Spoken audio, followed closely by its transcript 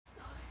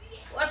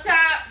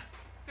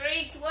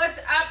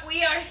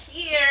we are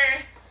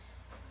here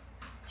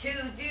to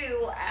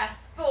do a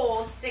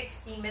full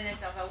 60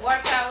 minutes of a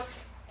workout.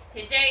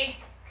 Today,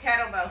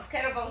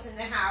 kettlebells in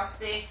the house,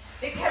 the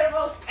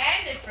kettlebells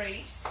and the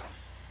freaks.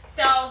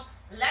 So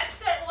let's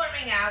start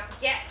warming up.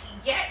 Get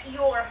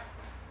your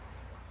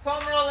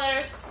foam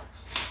rollers,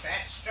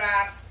 stretch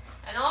straps,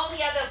 and all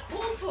the other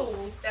cool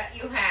tools that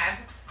you have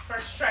for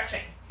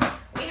stretching.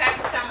 We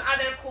have some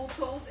other cool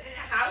tools in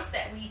the house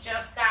that we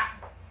just got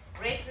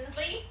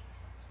recently.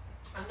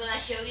 I'm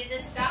gonna show you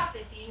this stuff.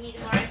 If you need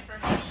more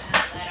information,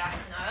 let us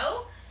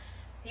know.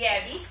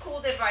 Yeah, these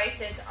cool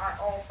devices are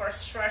all for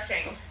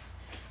stretching.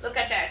 Look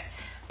at this.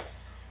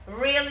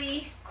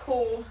 Really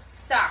cool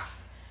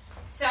stuff.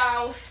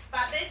 So,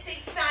 but this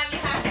takes time. You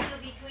have to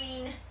do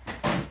between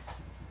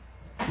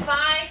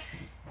 5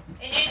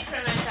 in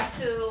increments up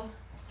to,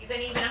 you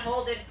can even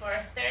hold it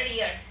for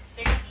 30 or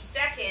 60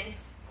 seconds.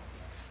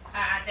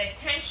 The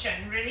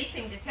tension,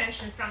 releasing the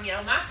tension from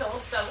your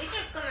muscles. So we're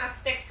just gonna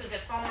stick to the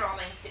foam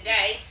rolling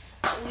today.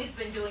 We've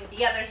been doing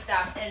the other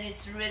stuff and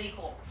it's really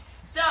cool.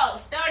 So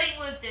starting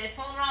with the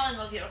foam rolling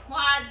of your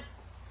quads,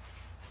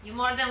 you're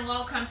more than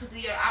welcome to do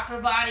your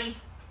upper body.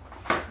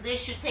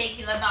 This should take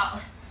you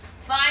about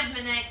 5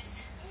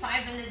 minutes,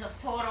 5 minutes of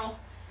total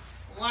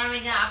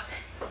warming up,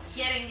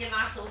 getting your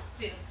muscles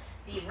to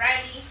be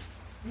ready.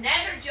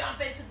 Never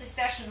jump into the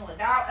session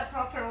without a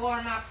proper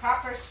warm-up,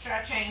 proper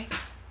stretching.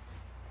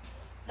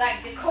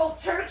 Like the cold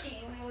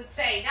turkey, we would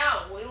say,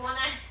 no, we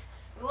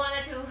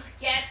wanted to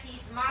get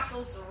these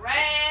muscles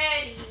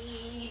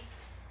ready.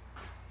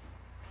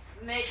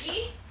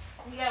 Midge,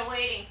 we are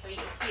waiting for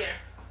you here.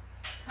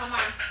 Come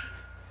on.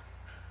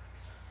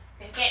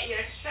 And get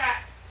your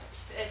strap,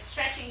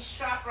 stretching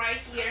strap right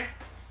here.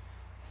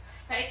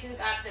 Tyson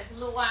got the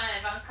blue one,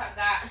 and Ivanka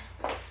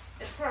got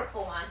the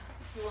purple one.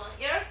 You want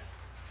yours?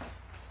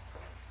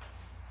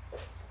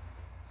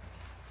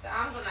 So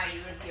I'm gonna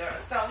use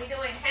yours. So we're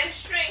doing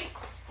hamstring,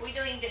 we're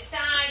doing the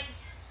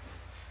sides.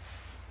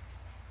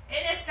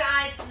 In the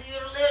sides,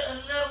 you're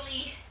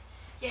literally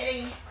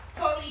getting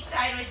totally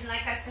sideways in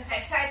like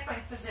a side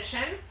plank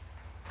position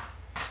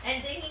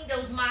and digging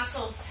those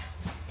muscles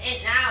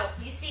in now.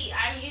 You see,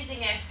 I'm using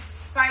a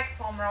spike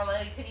foam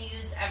roller. You can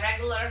use a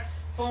regular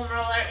foam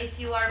roller. If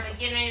you are a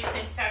beginner, you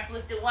can start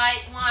with the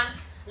white one,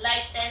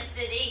 light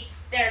density.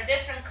 There are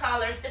different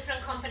colors.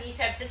 Different companies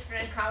have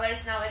different colors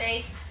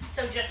nowadays.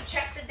 So just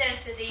check the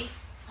density.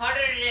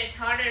 Harder it is,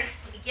 harder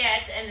it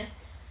gets, and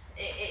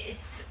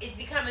it's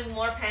becoming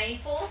more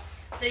painful.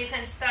 So you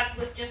can start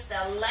with just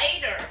a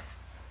lighter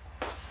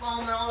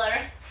foam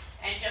roller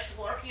and just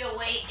work your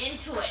way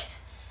into it.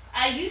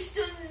 I used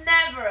to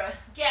never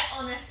get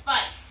on the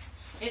spikes.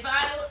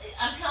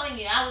 I'm telling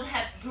you, I would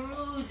have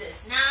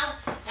bruises.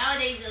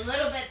 Nowadays a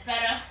little bit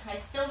better. I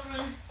still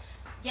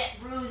get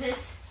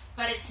bruises,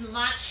 but it's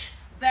much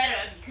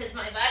better because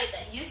my body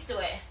got used to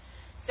it.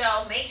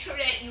 So make sure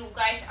that you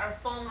guys are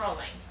foam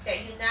rolling,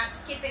 that you're not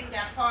skipping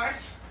that part.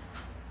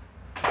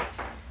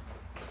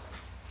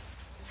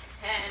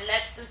 And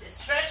let's do the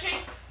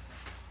stretching.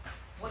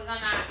 We're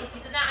gonna, if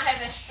you do not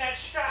have a stretch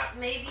strap,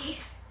 maybe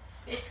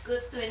it's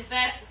good to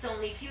invest. It's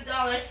only a few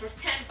dollars. For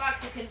 10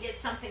 bucks, you can get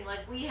something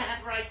like we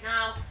have right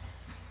now.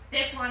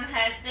 This one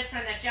has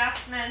different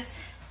adjustments,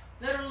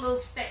 little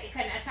loops that you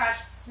can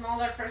attach.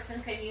 Smaller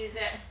person can use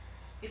it.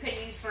 You can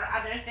use for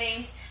other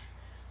things.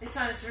 This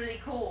one is really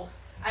cool.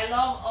 I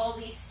love all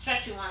these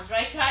stretchy ones,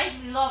 right guys?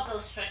 We love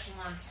those stretchy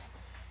ones.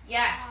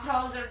 Yes,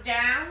 toes are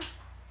down.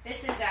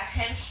 This is a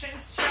hamstring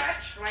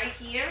stretch right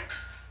here.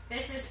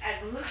 This is a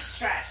glute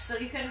stretch. So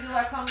you can do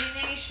a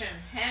combination.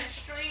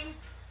 Hamstring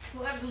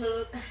to a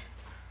glute,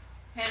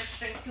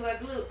 hamstring to a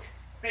glute.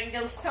 Bring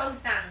those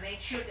toes down.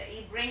 Make sure that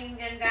you're bringing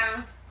them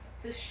down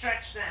to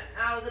stretch them.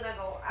 Now we're gonna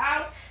go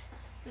out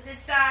to the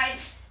side,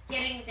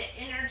 getting the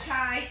inner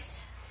thighs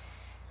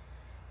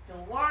to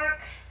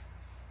work.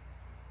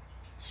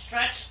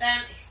 Stretch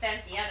them,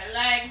 extend the other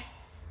leg,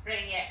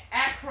 bring it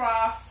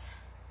across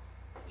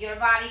your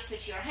body,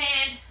 switch your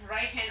hand,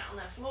 right hand on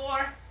the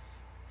floor,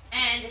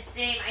 and the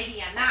same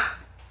idea. Now,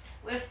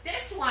 with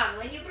this one,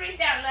 when you bring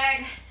that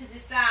leg to the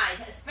side,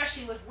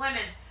 especially with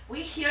women,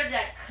 we hear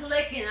that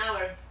click in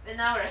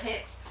our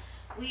hips.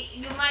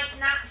 You might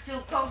not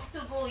feel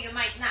comfortable, you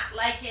might not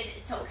like it.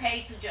 It's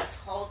okay to just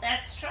hold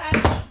that stretch.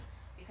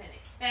 You can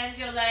extend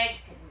your leg,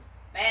 you can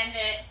bend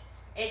it,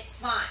 it's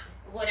fine.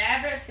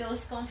 Whatever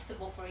feels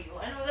comfortable for you.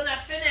 And we're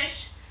gonna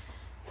finish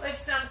with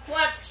some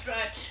quad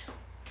stretch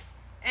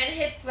and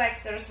hip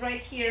flexors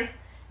right here.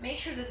 Make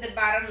sure that the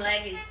bottom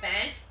leg is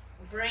bent.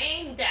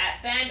 Bring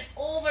that bend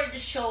over the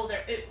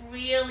shoulder. It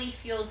really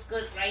feels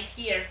good right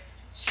here.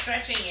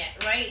 Stretching it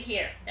right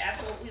here. That's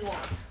what we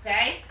want,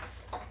 okay?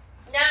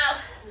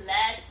 Now,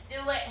 let's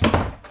do it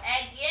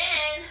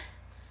again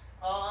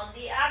on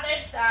the other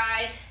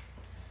side.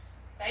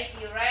 Guys,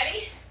 you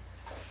ready?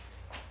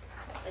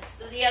 Let's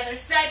do the other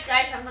side,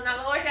 guys. I'm gonna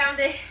lower down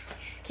the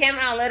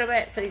camera a little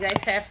bit so you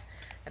guys have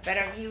a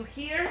better view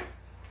here.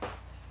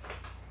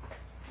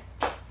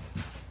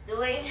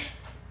 Doing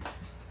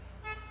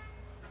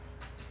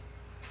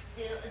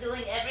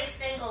every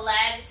single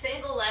leg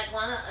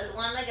like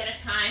one leg at a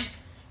time.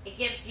 It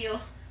gives you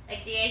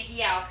like the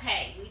idea,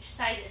 okay, which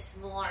side is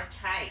more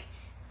tight?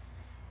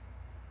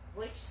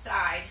 Which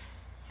side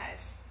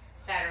has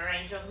better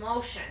range of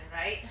motion,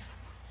 right?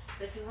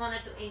 Because we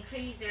wanted to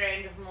increase the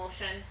range of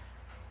motion,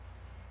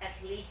 at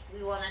least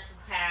we wanted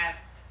to have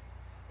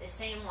the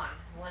same one.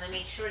 We want to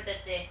make sure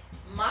that the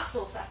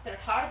muscles, after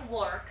hard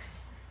work,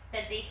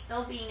 that they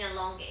still being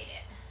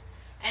elongated.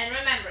 And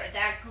remember,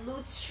 that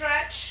glute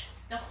stretch,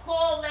 the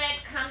whole leg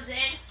comes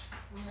in.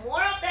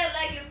 More of that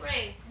leg you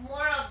bring,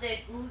 more of the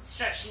glute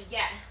stretch you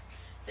get.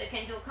 So you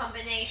can do a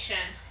combination,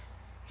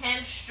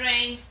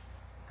 hamstring,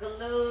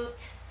 glute,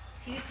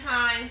 few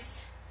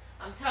times.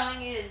 I'm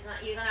telling you,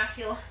 you're gonna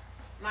feel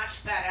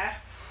much better.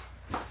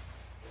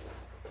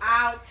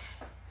 Out,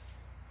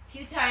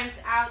 few times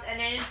out, and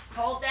then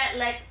hold that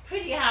leg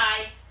pretty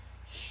high,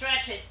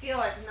 stretch it,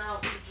 feel it.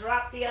 Now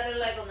drop the other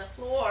leg on the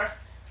floor,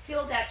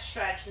 feel that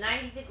stretch,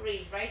 90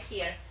 degrees right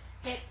here.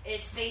 Hip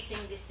is facing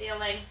the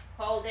ceiling,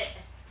 hold it,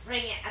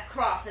 bring it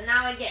across. And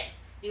now again,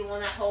 do you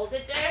want to hold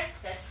it there?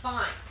 That's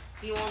fine.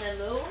 Do you want to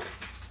move?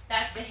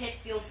 That's the hip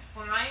feels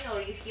fine,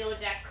 or you feel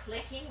that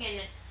clicking.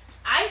 And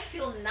I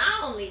feel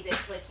not only the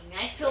clicking,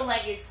 I feel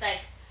like it's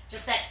like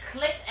just that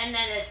click and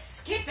then it's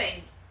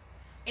skipping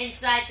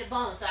inside the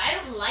bone. So I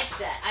don't like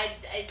that.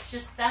 It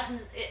just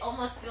doesn't, it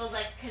almost feels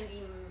like it can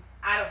be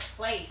out of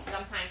place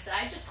sometimes. So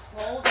I just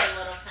hold it a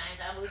little times.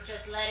 I would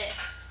just let it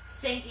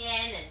sink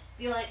in and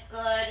feel it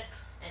good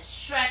and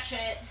stretch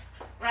it,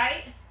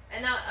 right?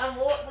 And now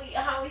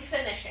how are we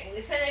finishing?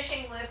 We're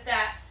finishing with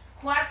that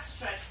quad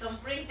stretch. So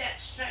bring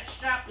that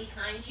stretched up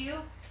behind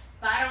you.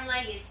 Bottom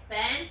leg is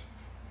bent.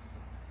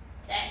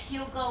 That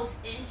heel goes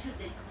into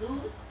the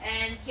glute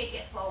and kick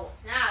it forward.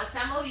 Now,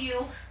 some of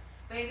you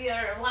maybe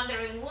are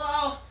wondering,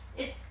 well,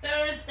 it's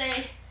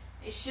Thursday.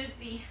 It should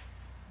be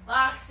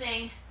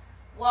boxing.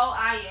 Well,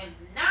 I am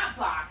not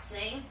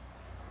boxing.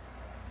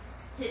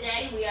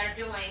 Today we are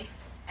doing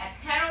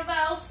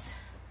kettlebells.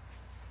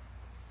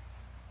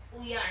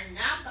 We are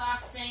not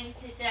boxing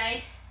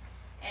today.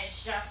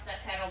 It's just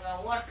a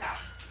kettlebell workout.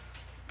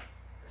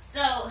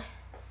 So,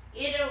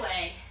 either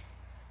way,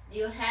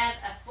 you have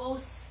a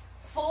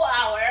full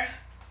hour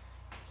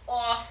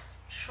of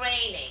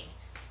training.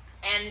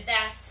 And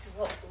that's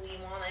what we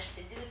wanted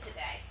to do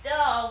today.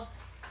 So,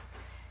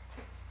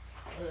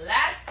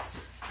 let's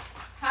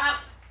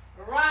hop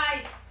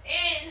right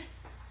in.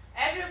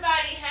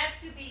 Everybody have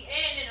to be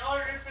in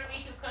order for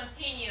me to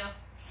continue.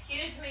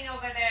 Excuse me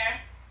over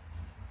there.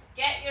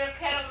 Get your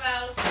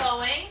kettlebells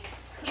going.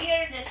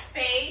 Clear the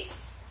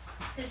space,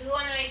 because we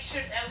want to make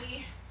sure that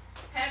we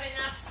have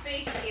enough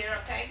space here,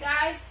 okay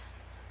guys?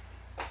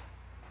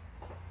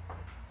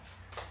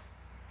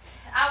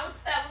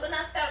 We're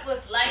gonna start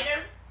with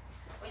lighter.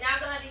 We're not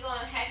gonna be going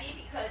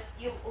heavy because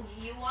you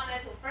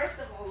wanted to first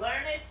of all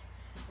learn it,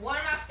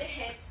 warm up the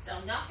hips, so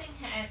nothing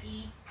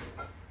heavy,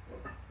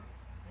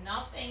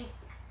 nothing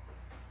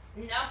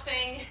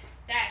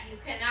that you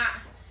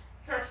cannot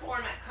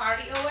perform a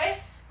cardio with.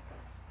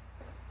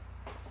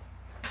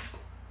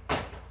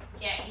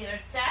 Get your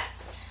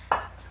sets,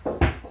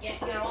 get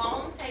your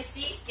own, I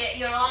see, get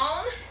your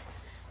own.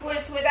 Who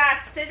is with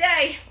us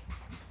today?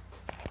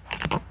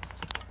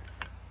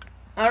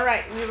 All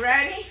right, we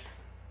ready?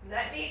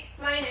 Let me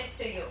explain it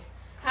to you,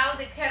 how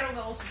the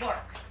kettlebells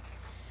work.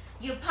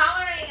 You're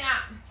powering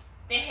up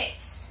the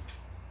hips,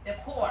 the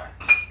core,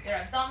 your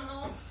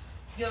abdominals,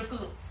 your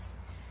glutes.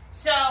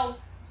 So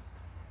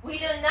we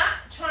do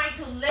not try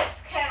to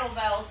lift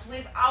kettlebells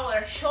with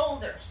our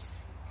shoulders.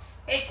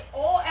 It's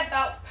all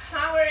about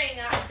powering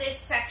up this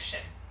section,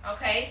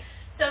 okay?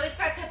 So it's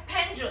like a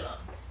pendulum,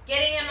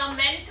 getting a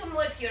momentum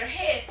with your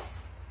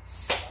hips,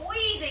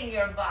 squeezing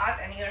your butt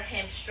and your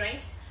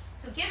hamstrings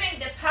to giving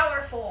the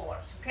power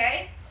forward,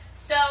 okay?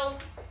 So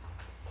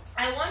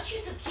I want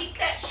you to keep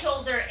that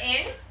shoulder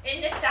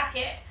in the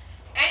socket.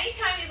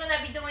 Anytime you're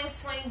gonna be doing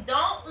swing,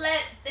 don't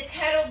let the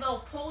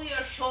kettlebell pull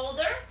your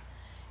shoulder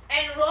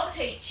and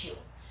rotate you.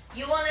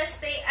 You want to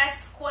stay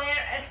as square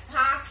as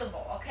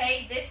possible,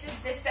 okay? This is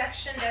the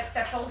section that's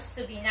supposed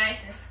to be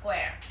nice and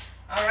square,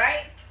 all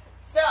right?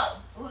 So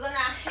we're going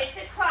to hit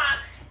the clock,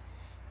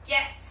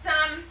 get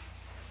some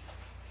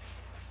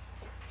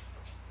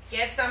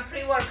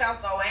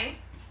pre-workout going.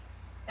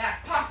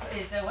 That pump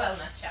is a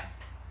wellness shop.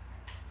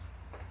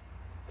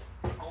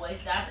 Always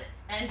does it.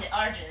 And the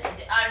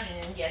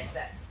arginine gets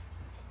that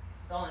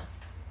going.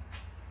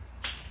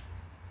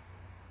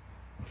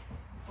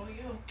 For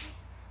you.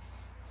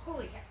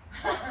 Holy cow.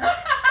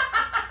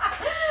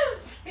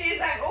 He's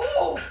like,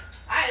 ooh,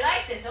 I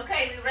like this.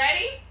 Okay, we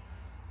ready?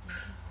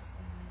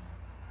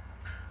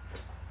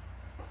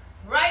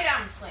 Right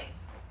arm swing,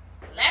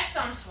 left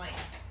arm swing,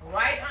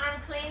 right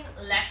arm clean,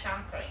 left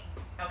arm clean.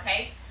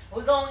 Okay,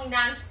 we're going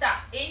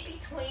non-stop. In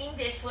between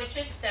the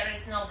switches, there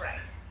is no break.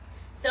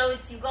 So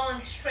it's you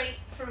going straight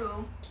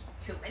through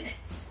 2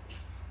 minutes.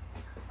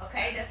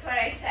 Okay, that's what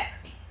I said.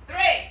 3.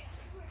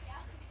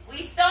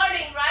 We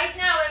starting right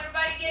now.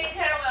 Everybody getting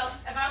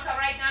kettlebells. Ivanka,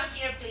 right now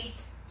here,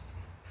 please.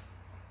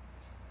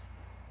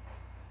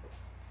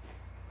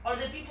 Or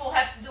do people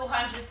have to do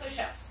 100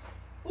 push-ups?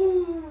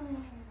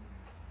 Ooh.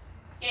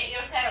 Get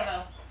your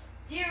kettlebell.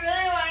 Do you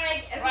really want to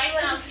make right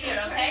now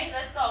here, okay?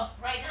 Let's go.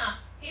 Right now.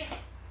 Here.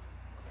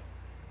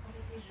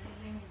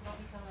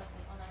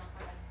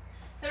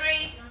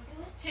 3,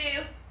 2,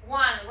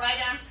 1. Right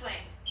arm swing.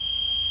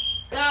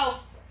 Go.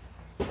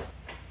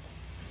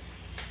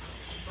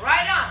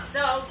 Right arm.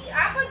 So the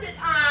opposite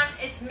arm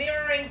is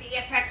mirroring the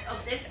effect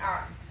of this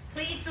arm.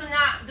 Please do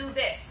not do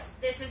this.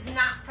 This is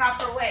not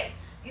proper way.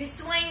 You're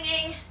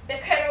swinging the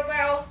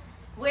kettlebell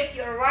with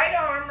your right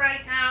arm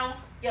right now.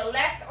 Your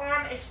left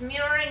arm is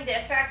mirroring the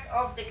effect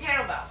of the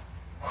kettlebell.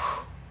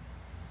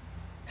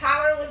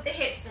 Power with the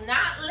hips. Do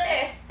not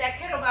lift that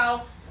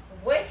kettlebell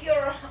with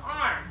your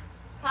arm.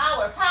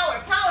 Power, power,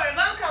 power.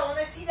 Ivanka, I want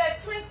to see that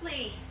swing,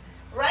 please.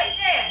 Right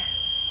there.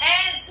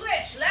 And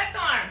switch. Left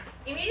arm.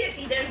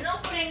 Immediately. There's no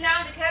putting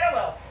down the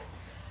kettlebell.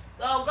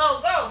 Go,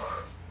 go, go.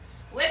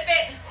 Whip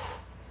it.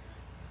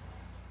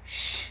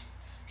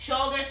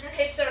 Shoulders and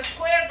hips are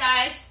square,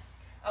 guys.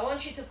 I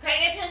want you to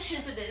pay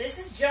attention to this. This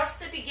is just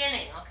the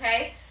beginning,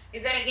 okay?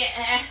 You gotta get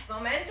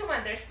momentum,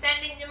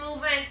 understanding the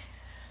movement.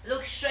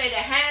 Look straight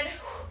ahead.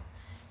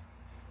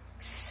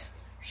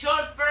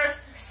 Short burst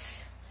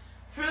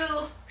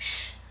through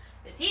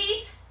the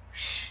teeth.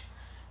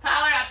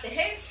 Power up the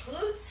hips,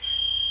 glutes.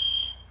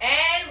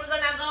 And we're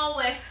gonna go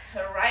with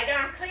the right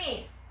arm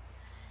clean.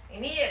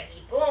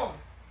 Immediately, boom.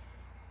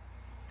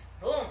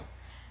 Boom.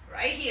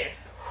 Right here.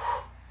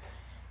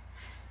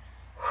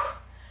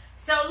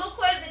 So look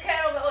where the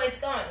kettlebell is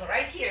going.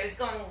 Right here. It's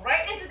going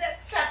right into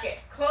that socket.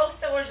 Close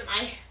towards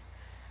my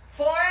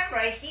forearm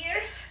right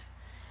here.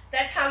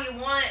 That's how you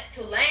want it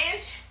to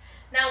land.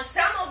 Now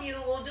some of you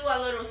will do a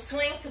little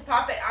swing to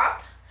pop it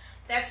up.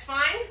 That's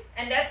fine.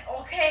 And that's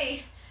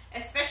okay.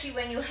 Especially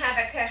when you have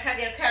a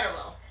heavier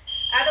kettlebell.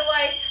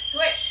 Otherwise,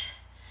 switch.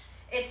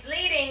 It's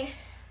leading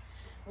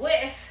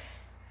with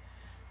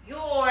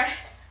your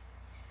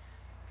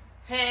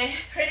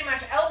pretty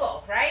much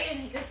elbow, right?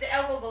 And because the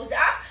elbow goes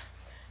up,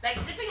 like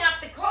zipping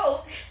up the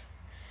coat,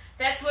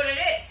 that's what it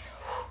is.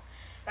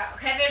 But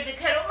heavier the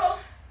kettlebell,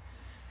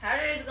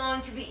 harder it's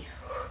going to be.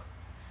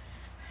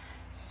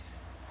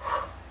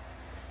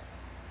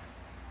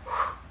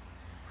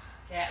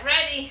 Get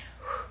ready.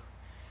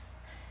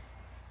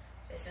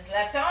 This is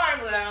left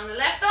arm. We're on the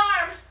left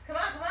arm. Come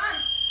on, come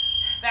on.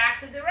 Back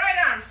to the right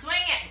arm. Swing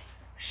it.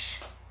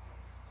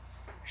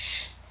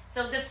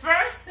 So the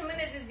first 2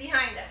 minutes is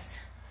behind us.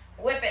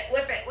 Whip it,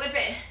 whip it, whip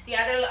it. The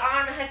other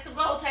arm has to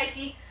go,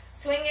 Tyson.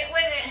 Swing it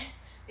with it.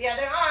 The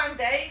other arm.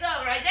 There you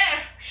go. Right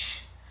there.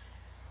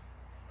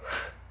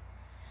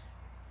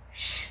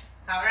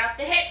 Power up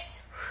the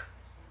hips.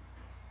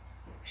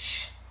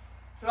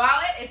 Throw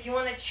it. If you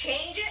want to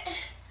change it,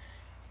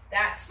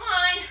 that's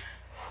fine.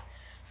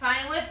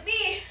 Fine with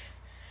me.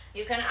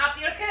 You can up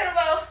your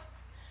kettlebell.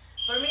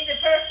 For me, the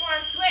first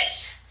one,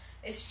 switch.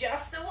 It's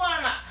just a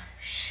warm-up.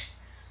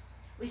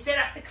 We set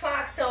up the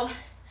clock so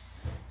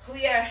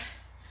we are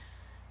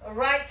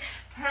right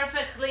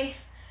perfectly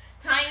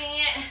timing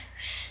it.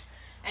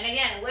 And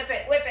again, whip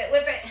it, whip it,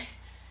 whip it.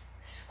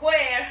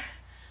 Square.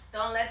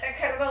 Don't let that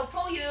kettlebell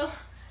pull you.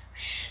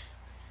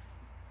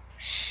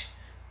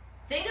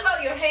 Think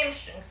about your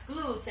hamstrings,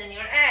 glutes, and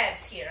your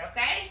abs here,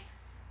 okay?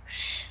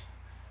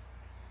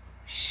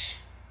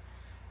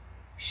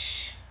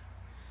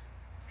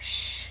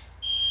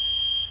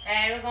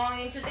 And we're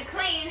going into the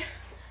clean.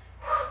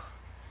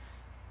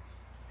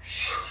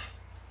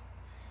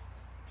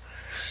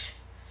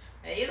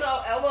 There you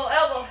go, elbow,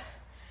 elbow.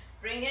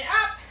 Bring it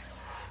up.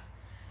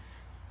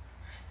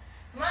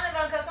 Come on,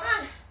 Ivanka, come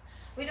on.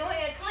 We're doing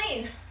it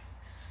clean.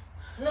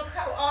 Look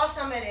how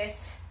awesome it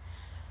is.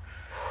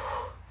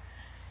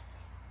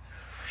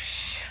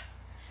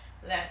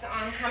 Left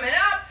arm coming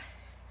up.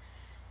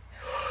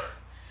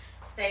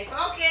 Stay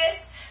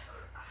focused.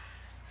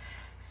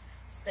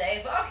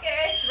 Stay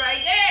focused.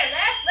 Right there.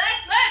 Left,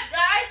 left, left,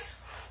 guys.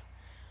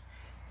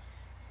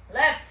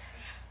 Left.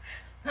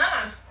 Come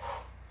on.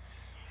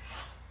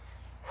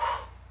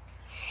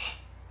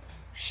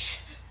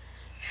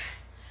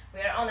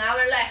 We're on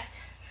our left.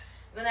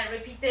 We're gonna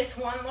repeat this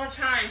one more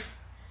time.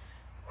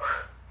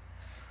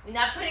 We're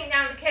not putting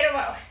down the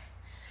kettlebell.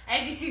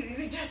 As you see,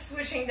 we were just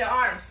switching the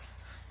arms.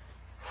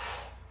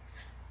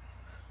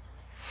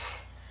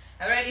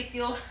 Already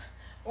feel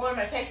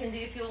warmer. Tyson, do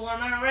you feel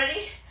warmer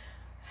already?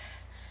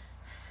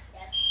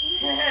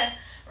 Yes.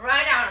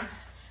 Right arm.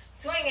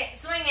 Swing it,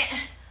 swing it.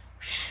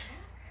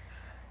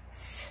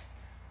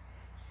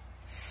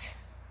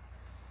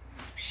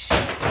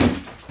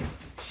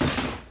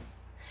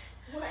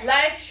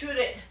 Live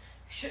shooting.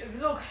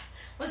 Look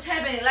what's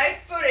happening. Live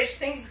footage.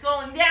 Things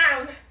going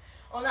down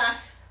on us.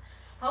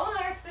 How on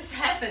earth this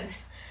happened?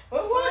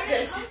 What was Where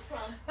did this? it come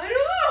from? I don't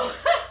know.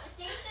 I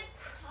think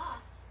the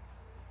top.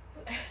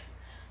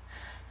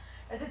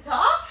 At the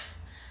top?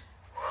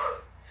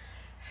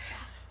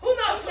 Who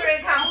knows where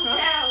it comes from?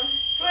 Down.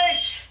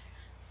 Switch.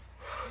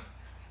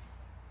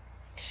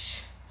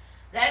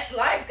 That's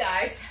life,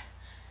 guys.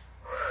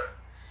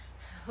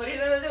 What are you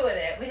gonna do with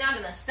it? We're not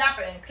gonna stop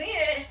it and clean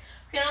it.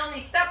 We can only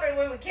stop it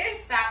when we can't can't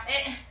stop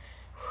it.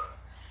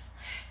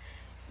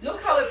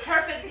 Look how it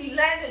perfectly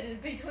landed in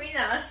between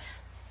us.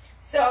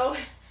 So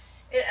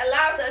it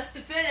allows us to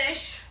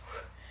finish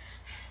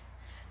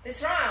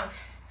this round.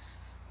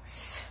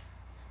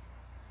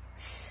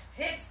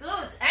 Hips,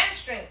 glutes,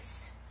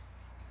 hamstrings.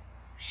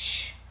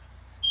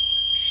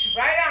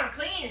 Right arm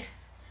clean.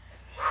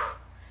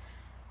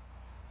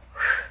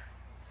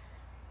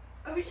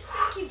 Are we just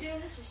gonna keep doing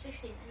this for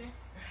 60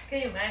 minutes?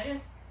 Can you imagine?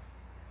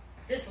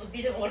 This would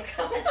be the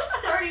workout. That's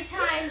 30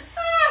 times.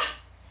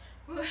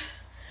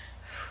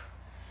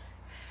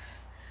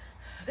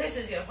 This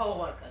is your whole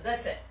workout.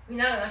 That's it. We're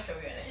not gonna show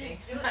you anything.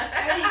 Just do it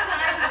 30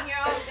 times and you're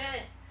all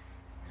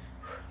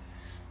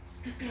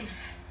good.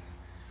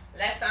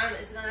 Left arm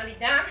is gonna be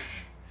done.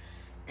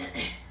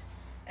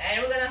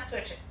 And we're gonna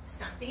switch it to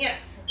something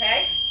else,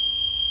 okay?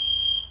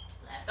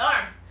 Left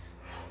arm.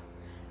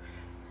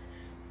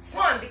 It's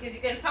fun because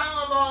you can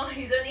follow along.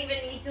 You don't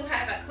even need to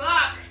have a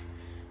clock.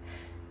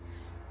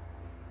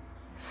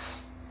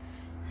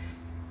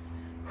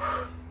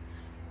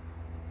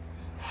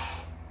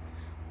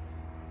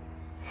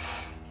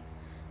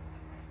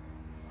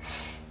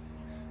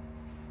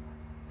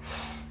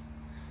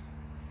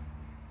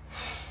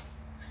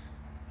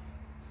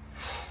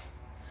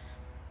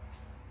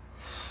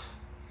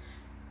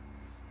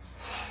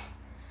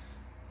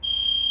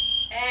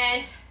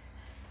 And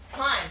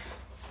time.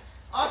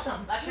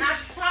 Awesome, but not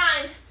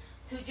time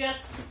to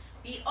just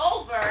be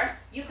over.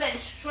 You can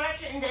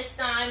stretch in this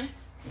time.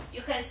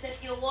 You can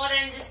sip your water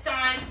in this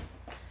time.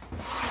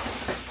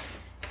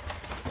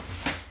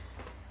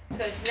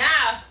 Because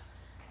now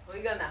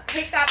we're gonna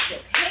pick up the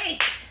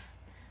pace.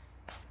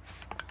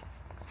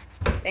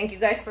 Thank you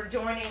guys for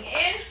joining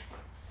in.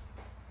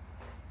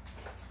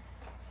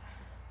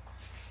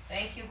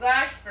 Thank you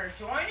guys for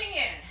joining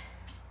in.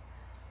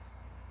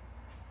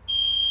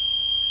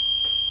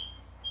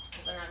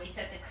 We're gonna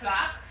reset the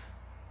clock.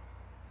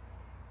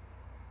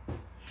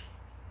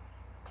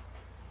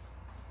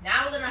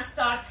 Now we're gonna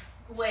start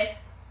with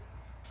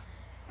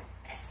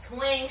a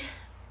swing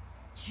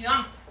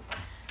jump.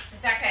 This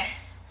is like a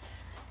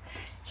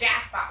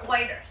jackpot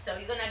waiter. So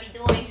you're gonna be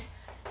doing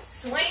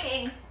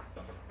swinging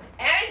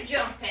and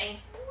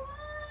jumping.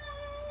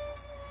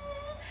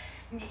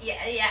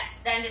 Yeah, yes.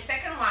 Then the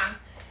second one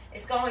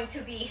is going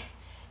to be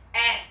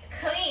a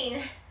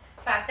clean,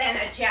 but then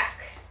a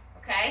jack.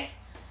 Okay?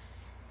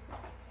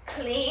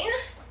 Clean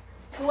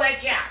to a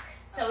jack.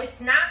 So it's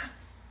not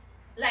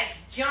like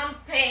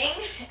jumping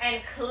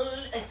and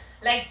cleaning.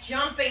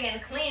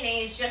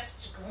 It's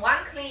just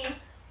one clean,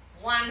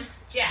 one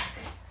jack.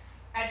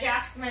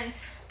 Adjustment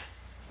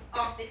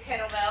of the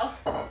kettlebell.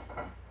 I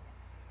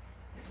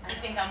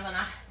think I'm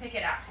gonna pick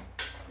it up.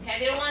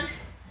 Heavier one.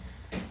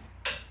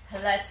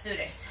 Let's do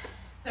this.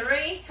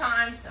 3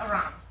 times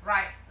around.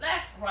 Right,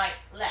 left, right,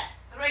 left.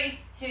 3,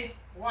 2,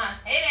 1.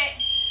 Hit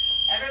it.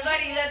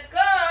 Everybody, let's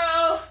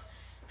go.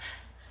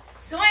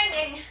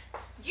 Swinging,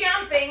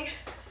 jumping,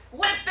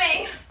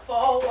 whipping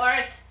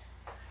forward.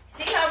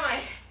 See how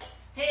my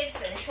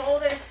hips and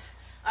shoulders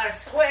are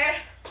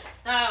square?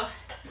 Now,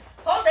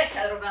 hold the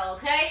kettlebell,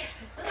 okay?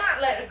 Do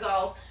not let it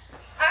go.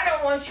 I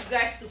don't want you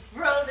guys to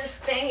throw this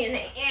thing in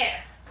the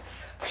air.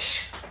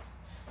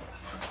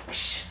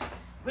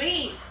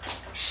 Breathe.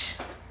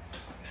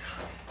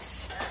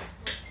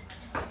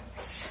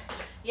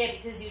 Yeah,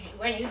 because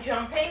when you're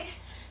jumping,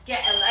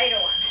 get a lighter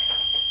one.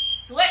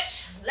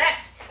 Switch,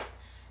 left.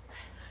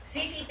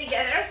 See, feet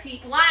together,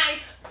 feet wide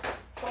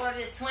for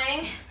the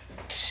swing.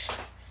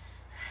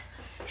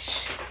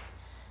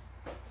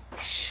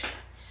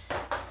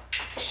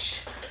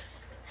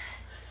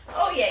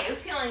 Oh yeah, you're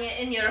feeling it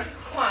in your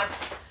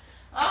quads.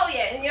 Oh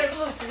yeah, in your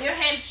glutes, in your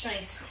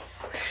hamstrings.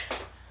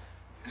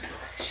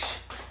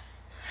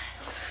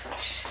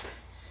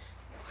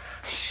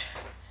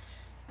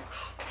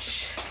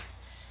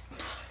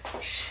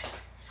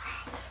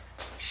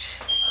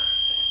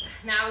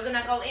 Now we're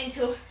gonna go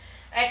into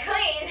a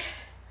clean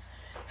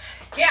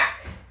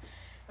jack.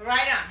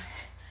 Right arm.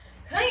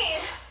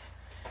 Clean.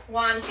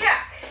 One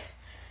jack.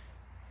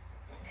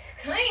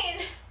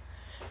 Clean.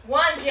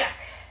 One jack.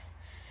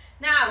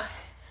 Now,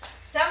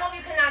 some of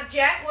you cannot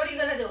jack. What are you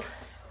gonna do?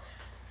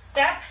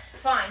 Step.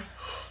 Fine.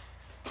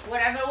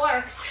 Whatever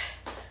works.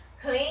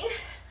 Clean.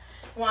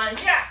 One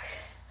jack.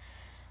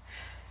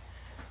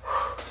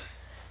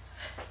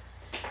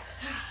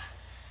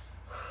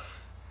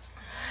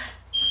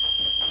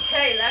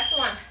 Okay, left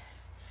one.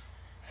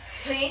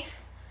 Clean.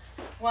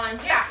 One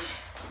jack.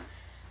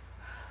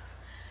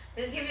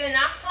 This gives you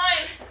enough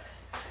time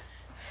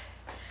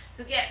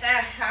to get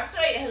that heart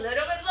rate a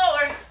little bit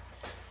lower,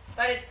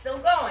 but it's still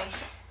going.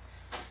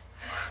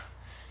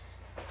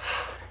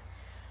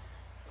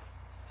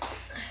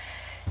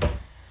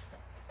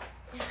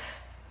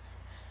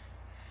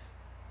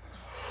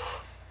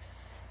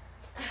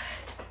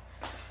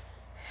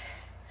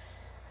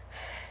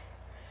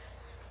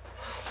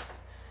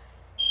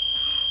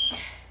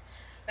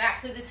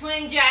 Back to the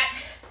swing jack.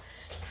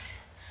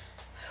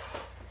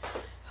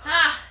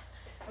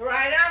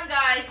 Right arm,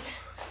 guys.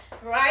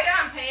 Right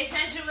arm. Pay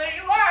attention where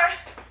you are.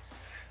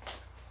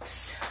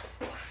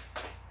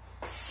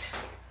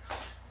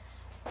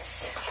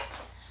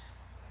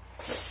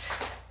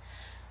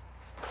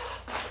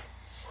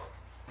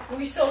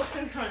 We so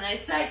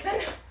synchronized,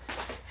 Tyson.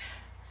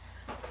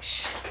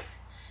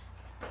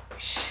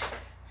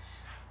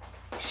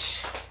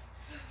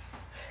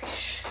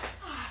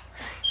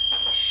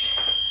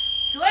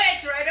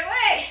 Switch right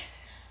away.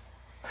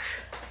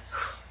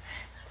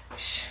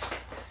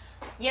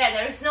 Yeah,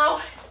 there's no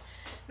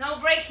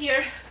break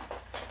here.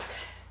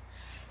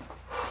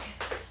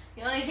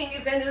 The only thing you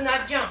can do,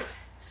 not jump.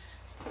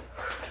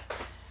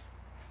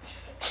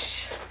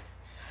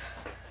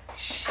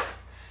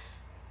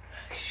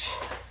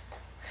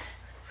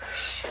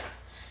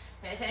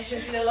 Pay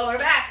attention to the lower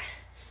back.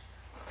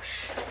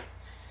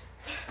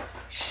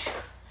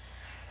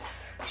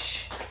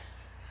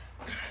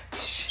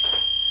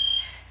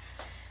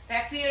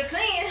 Back to your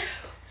clean.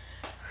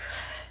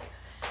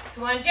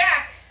 To one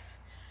jack.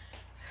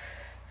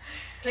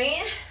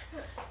 Clean.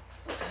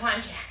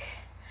 One jack.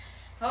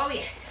 Oh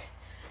yeah.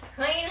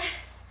 Clean.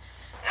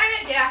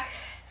 And a jack.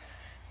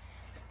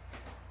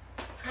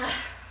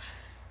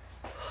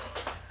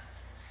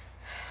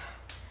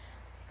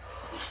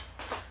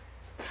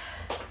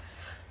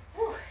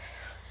 Whew.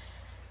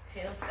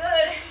 Feels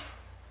good.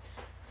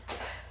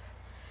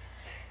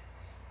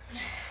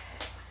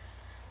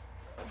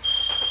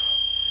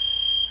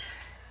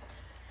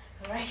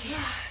 Right here.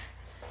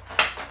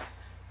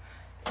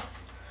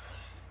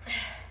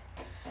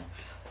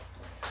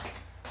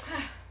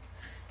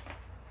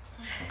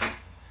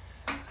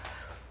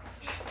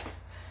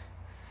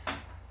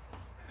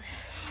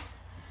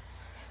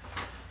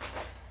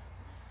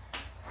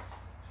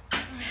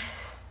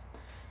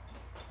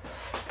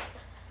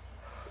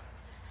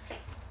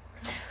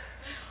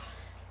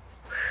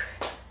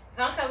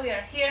 Vanka, we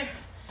are here.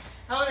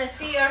 I want to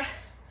see your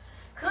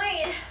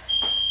clean.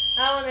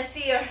 I want to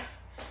see your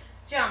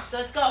jumps.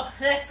 Let's go.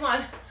 Last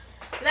one.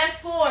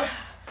 Last 4.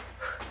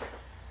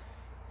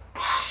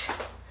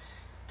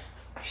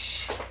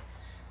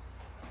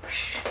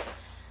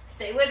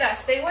 Stay with us.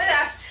 Stay with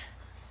us.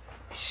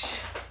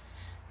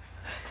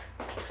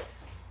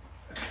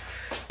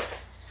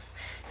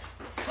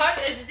 As hard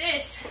as it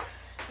is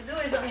to do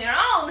this on your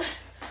own,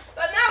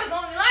 but now we're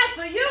going live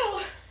for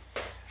you.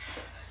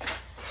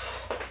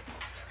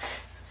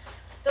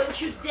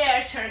 Don't you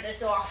dare turn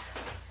this off.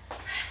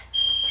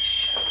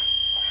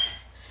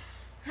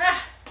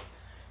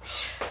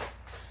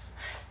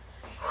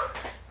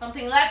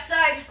 Pumping left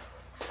side,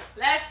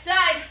 left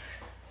side.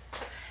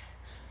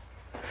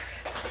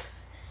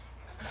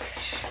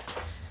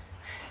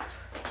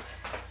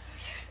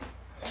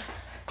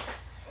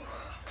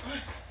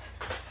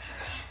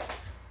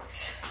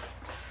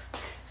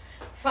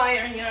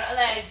 Fire in your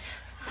legs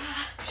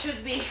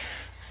should be.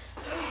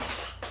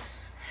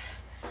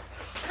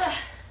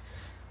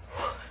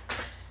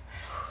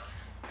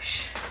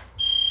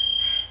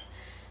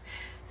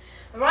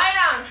 Right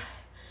arm,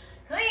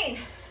 clean,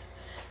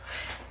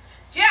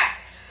 jack.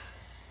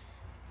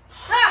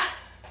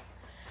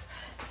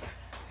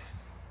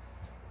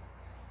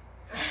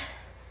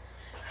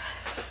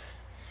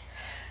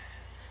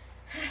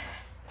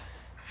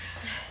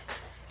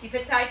 Keep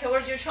it tight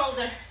towards your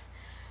shoulder.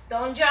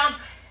 Don't jump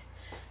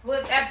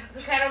with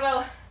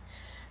kettlebell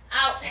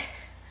out.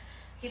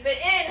 Keep it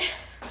in.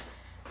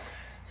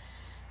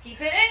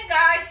 Keep it in,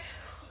 guys.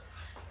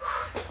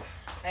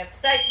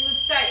 Left side,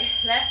 glutes tight.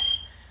 Left,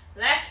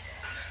 left.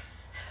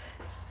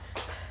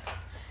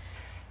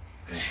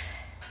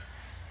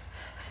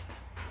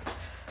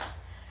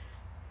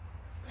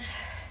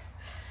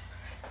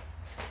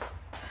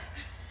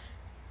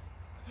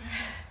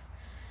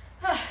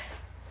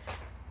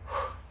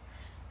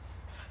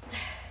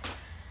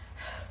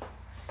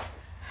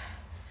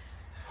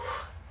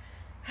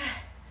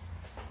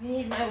 You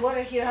need my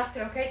water here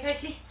after, okay,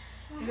 Tracy?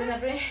 I'm gonna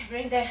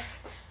bring the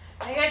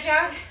mega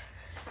jug,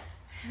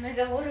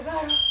 mega water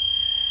bottle.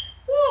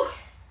 Woo!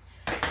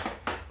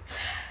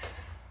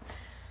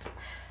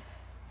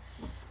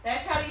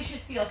 That's how you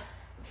should feel,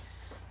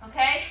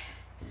 okay?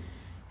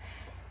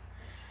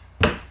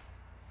 You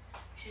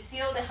should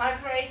feel the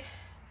heart rate.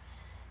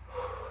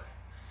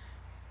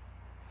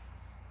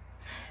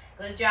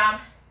 Good job.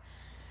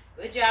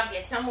 Good job.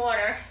 Get some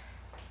water.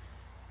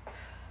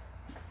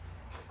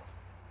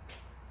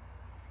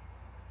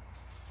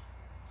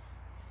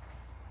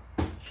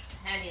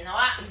 And you know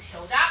what? You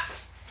showed up.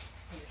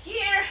 You're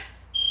here.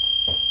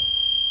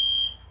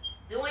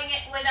 Doing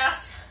it with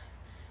us.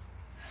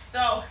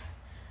 So,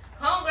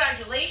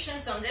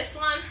 congratulations on this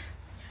one.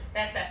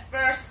 That's a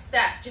first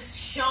step. Just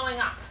showing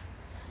up.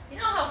 You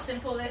know how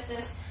simple this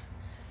is?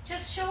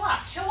 Just show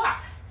up. Show up.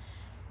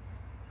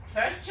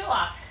 First, show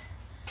up.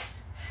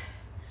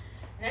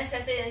 And then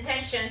set the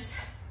intentions.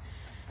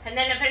 And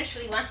then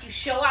eventually, once you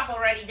show up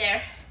already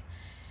there,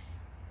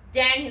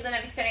 then you're gonna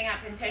be setting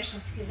up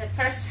intentions, because at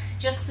first,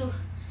 just to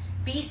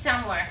be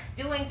somewhere,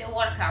 doing the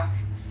workout,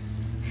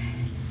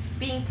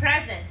 being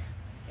present,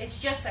 it's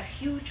just a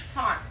huge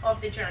part of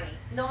the journey.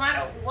 No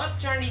matter what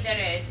journey that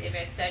is, if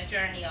it's a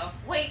journey of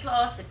weight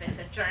loss, if it's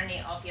a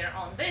journey of your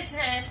own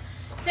business,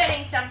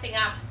 setting something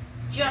up,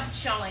 just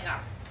showing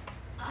up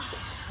on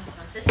a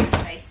consistent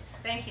basis.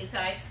 Thank you,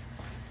 guys.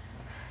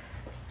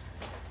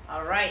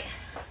 All right.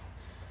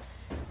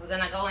 We're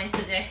gonna go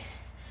into the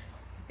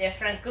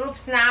different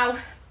groups now.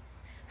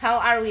 How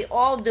are we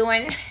all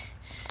doing?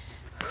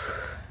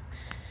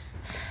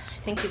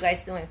 I think you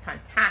guys doing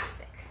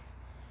fantastic.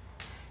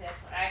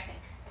 That's what I think.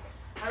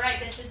 All right,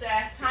 this is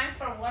a time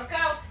for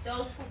workout.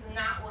 Those who do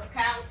not work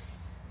out,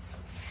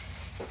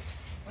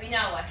 we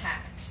know what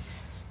happens.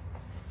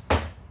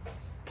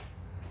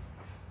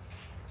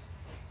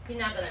 You're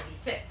not gonna be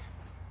fit.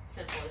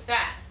 Simple as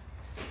that.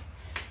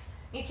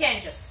 You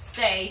can't just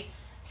stay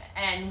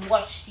and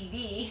watch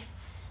TV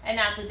and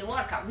not do the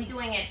workout. We're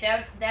doing a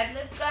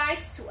deadlift,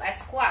 guys, to a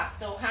squat.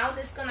 So how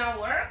this gonna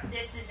work?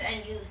 This is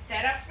a new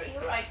setup for you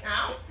right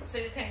now, so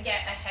you can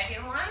get a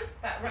heavier one.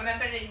 But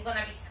remember that you're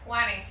gonna be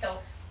squatting, so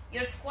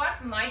your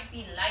squat might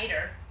be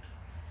lighter,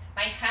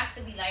 might have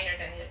to be lighter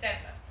than your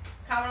deadlift.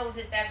 Power with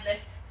the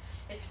deadlift,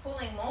 it's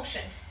pulling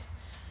motion.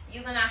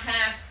 You're gonna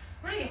have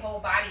really whole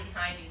body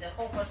behind you, the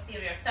whole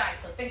posterior side.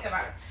 So think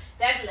about it.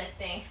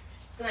 Deadlifting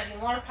is gonna be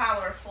more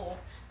powerful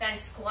than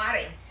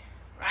squatting,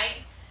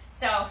 right?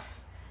 So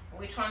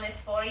which one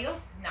is for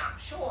you? Not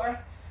sure,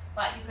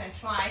 but you can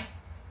try.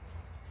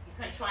 You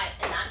can try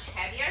a notch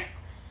heavier.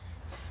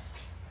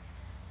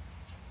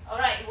 All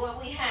right, what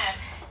we have,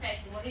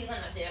 Nancy, what are you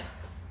gonna do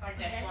for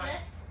this Deadlift? one?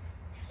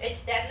 It's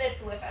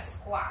deadlift with a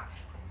squat.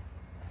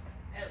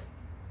 Oh.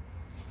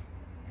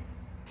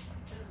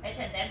 It's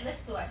a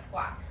deadlift to a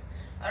squat.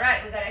 All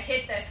right, we gotta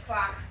hit this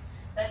clock.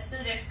 Let's do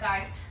this,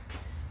 guys.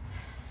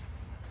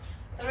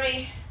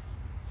 3,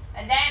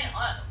 and then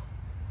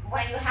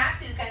when you have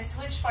to, you can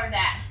switch for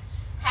that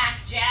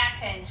half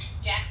jack and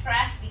jack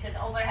press, because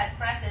overhead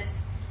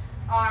presses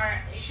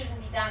it shouldn't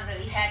be done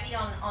really heavy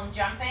on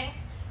jumping.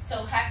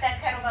 So have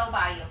that kettlebell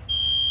by you.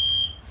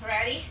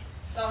 Ready?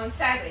 Going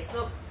sideways.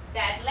 Look,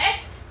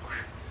 deadlift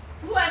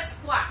to a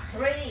squat.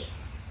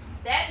 Release.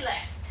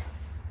 Deadlift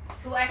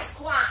to a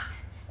squat.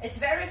 It's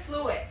very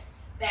fluid.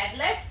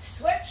 Deadlift,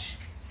 switch,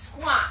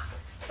 squat.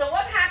 So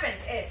what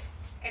happens is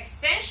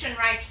extension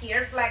right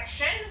here,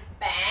 flexion,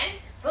 bend,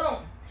 boom.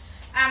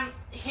 I'm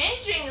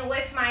hinging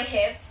with my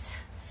hips,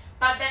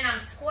 but then I'm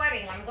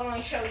squatting. I'm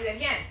going to show you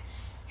again.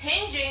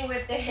 Hinging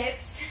with the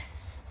hips,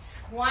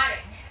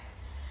 squatting.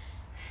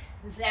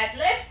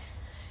 Deadlift,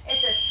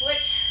 it's a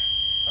switch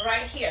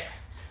right here.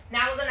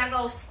 Now we're gonna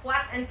go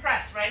squat and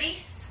press.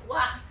 Ready?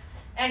 Squat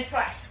and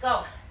press.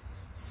 Go.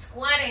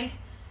 Squatting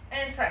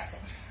and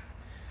pressing.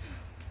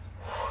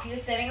 You're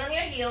sitting on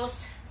your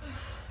heels.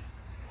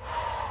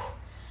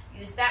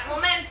 Use that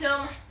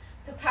momentum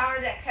to power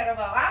that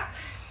kettlebell up.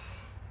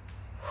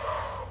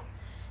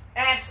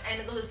 Abs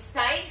and glutes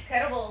tight.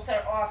 Kettlebells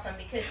are awesome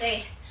because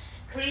they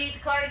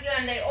create cardio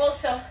and they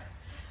also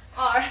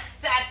are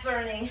fat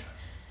burning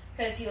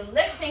because you're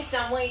lifting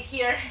some weight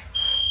here.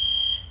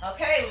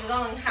 Okay, we're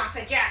going half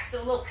a jack.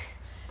 So look,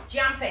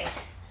 jumping.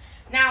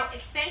 Now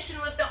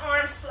extension with the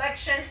arms,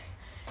 flexion.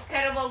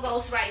 Kettlebell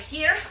goes right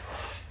here.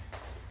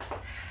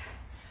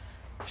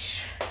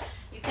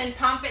 You can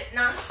pump it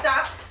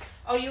non-stop,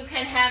 or you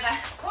can have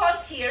a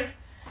pause here,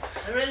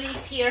 a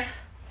release here,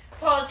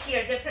 pause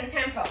here, different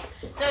tempo.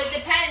 So it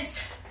depends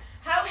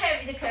how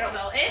heavy the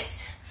kettlebell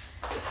is.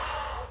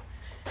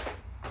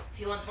 If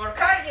you want more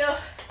cardio,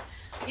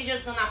 you're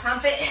just gonna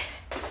pump it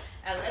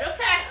a little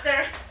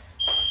faster.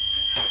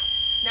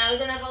 Now we're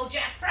gonna go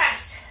jack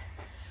press.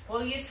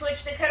 Will you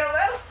switch the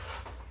kettlebell?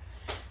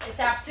 It's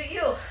up to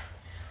you.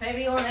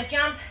 Maybe you wanna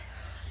jump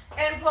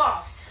and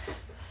pause,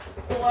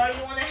 or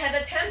you wanna have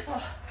a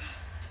tempo.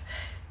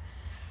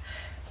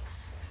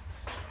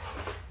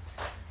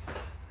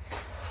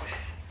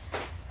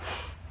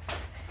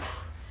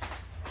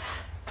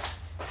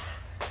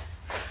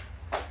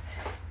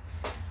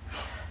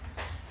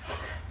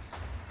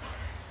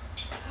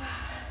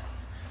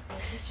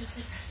 This is just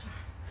the first one.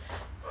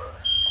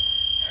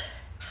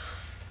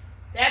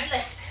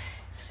 Deadlift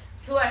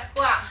to a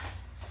squat.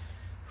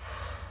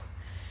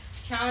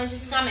 Challenge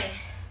is coming.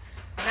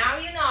 Now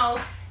you know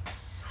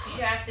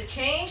you have to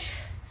change,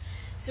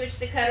 switch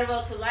the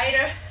kettlebell to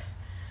lighter,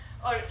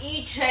 or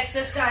each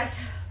exercise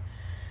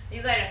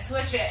you gotta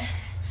switch it.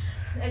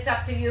 It's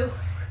up to you.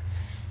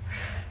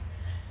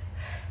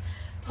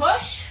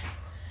 Push,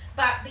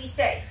 but be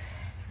safe.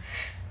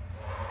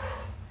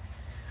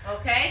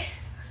 Okay?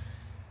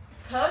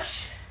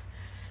 Push,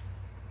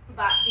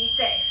 but be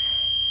safe.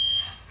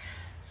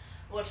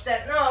 Watch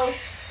that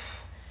nose.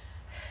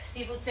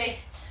 Steve would say,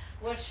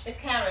 watch the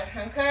camera.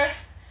 Anchor.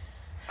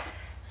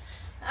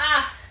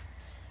 Ah.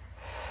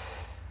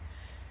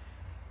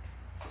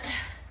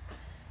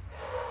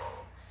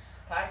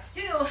 Part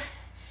 2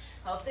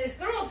 of this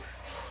group.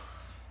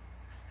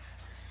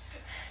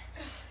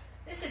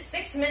 This is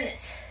 6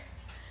 minutes.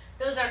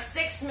 Those are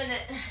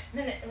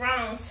 6-minute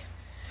rounds.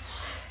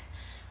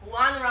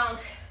 One round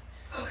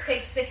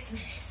takes 6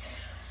 minutes.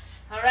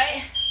 All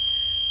right.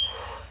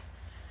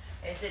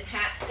 Is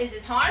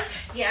it hard?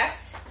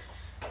 Yes.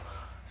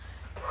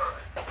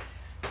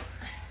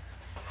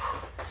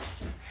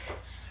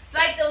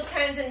 Slide those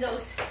hands in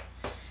this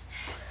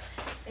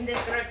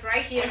grip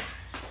right here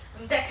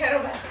with that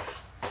kettlebell.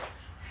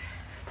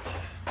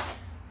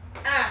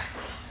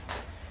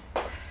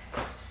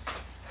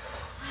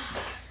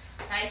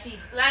 guys is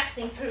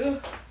lasting through.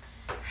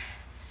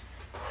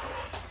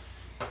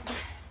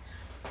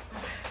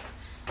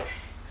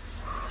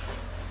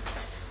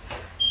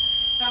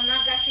 If I'm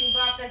not gushing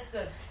blood, that's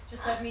good.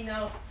 Just let me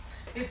know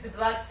if the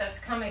blood starts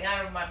coming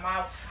out of my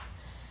mouth.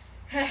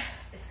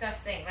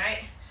 Disgusting,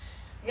 right?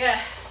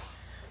 Yeah.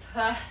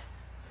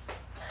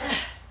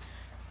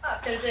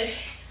 After the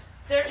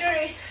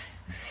surgeries,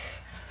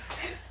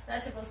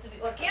 not supposed to be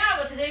working out,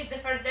 but today's the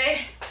third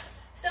day,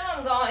 so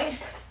I'm going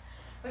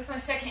with my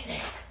second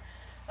day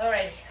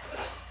already.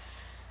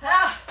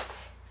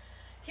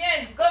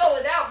 Can't go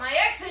without my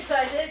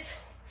exercises,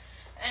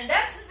 and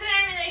that's the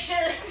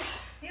determination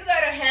you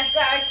gotta have,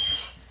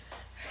 guys.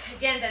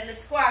 Again, deadlift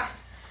squat.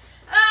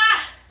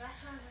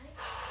 Last one, right?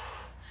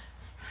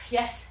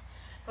 Yes,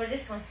 for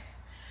this one.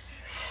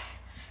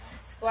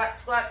 Squat,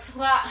 squat,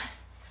 squat.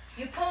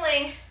 You're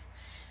pulling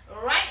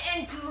right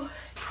into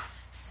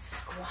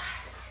squat.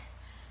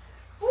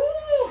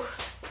 Woo!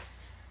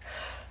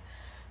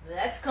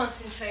 Let's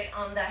concentrate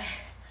on that.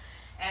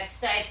 Abs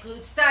tight,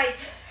 glutes tight.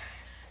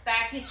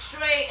 Back is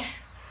straight.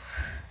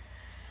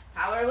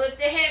 Power with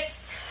the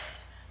hips.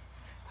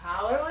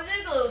 Power with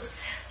the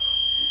glutes.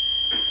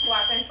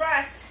 Squat and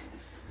press.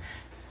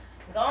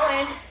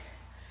 Going.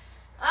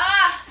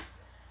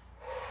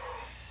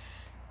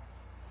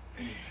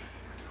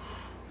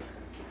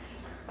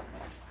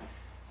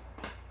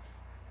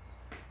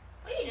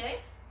 What are you doing?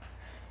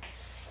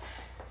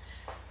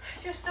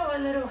 Just so a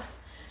little.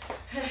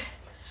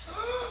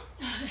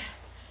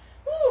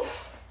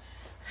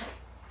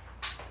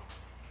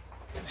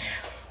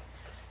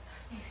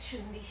 Things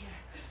shouldn't be here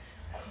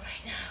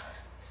right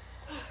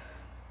now.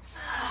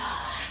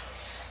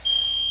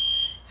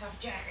 Half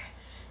jack.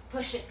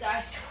 Push it,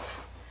 guys.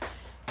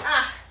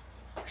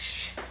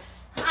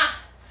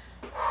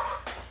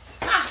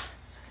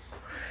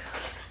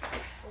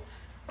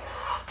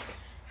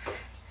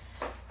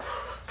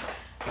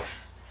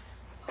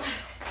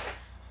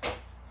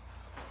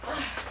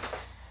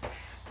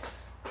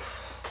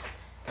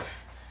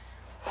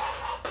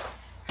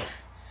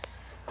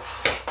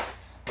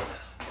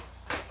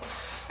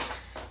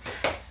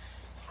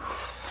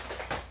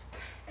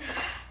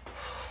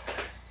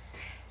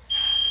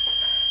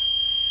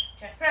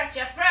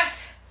 Jeff, press.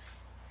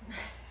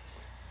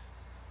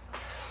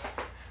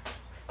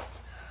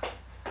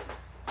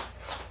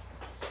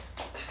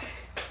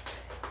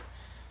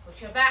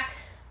 Put your back.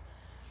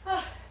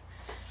 I'm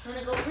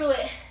gonna go through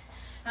it.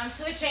 I'm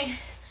switching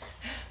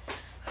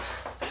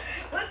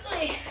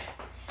quickly.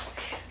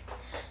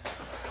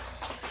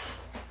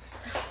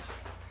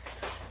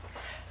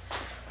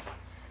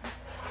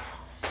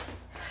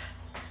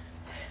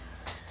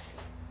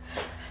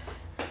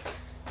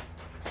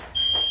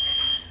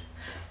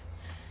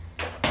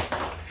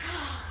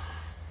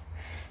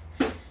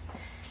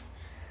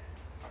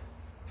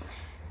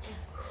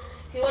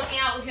 If you're working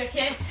out with your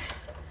kids,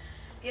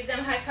 give them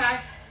a high five.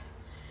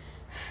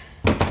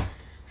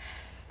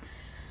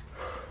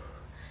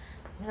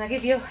 I'm gonna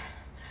give you a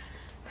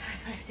high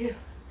five too.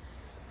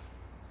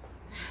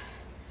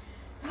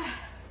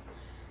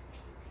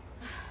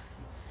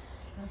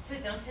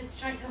 Don't sit,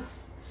 try to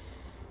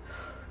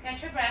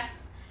catch your breath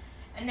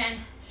and then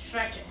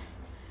stretch it.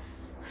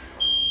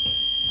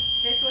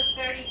 This was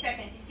 30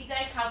 seconds. You see,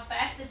 guys, how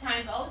fast the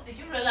time goes? Did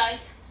you realize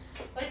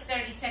what is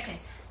 30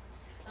 seconds?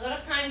 A lot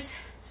of times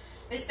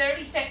this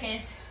 30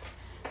 seconds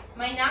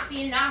might not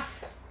be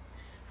enough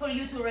for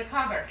you to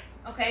recover,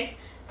 okay?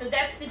 So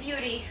that's the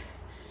beauty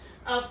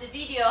of the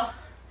video.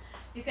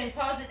 You can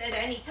pause it at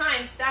any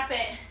time, stop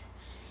it,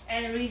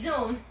 and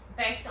resume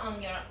based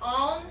on your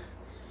own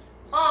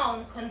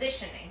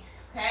conditioning,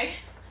 okay?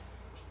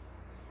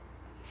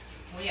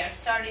 We are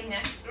starting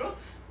next group.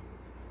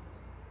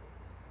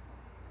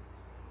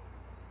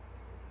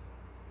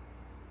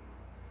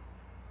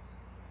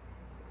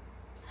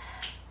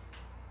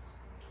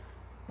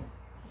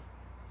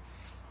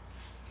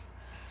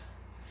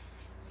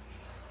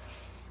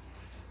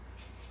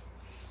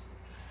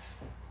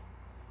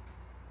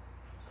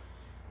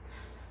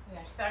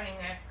 Starting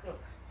next group.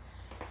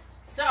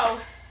 So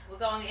we're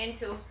going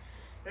into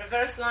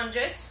reverse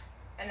lunges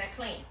and a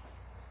clean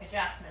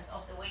adjustment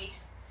of the weight.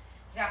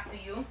 It's up to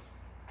you.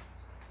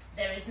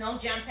 There is no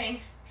jumping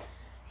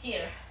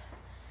here.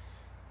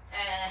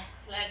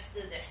 Let's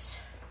do this.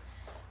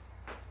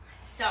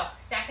 So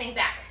stepping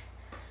back.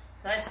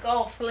 Let's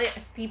go, flip,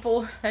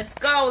 people. Let's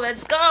go,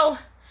 let's go.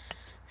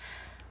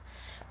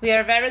 We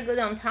are very good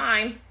on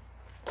time.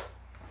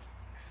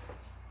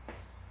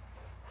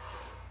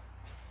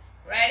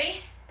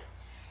 Ready?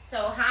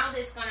 So how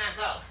this gonna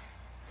go?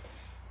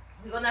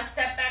 We're gonna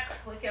step back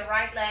with your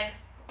right leg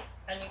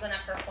and you're gonna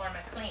perform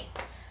a clean.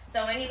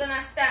 So when you're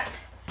gonna step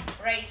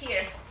right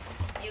here,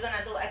 you're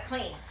gonna do a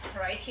clean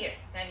right here.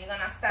 Then you're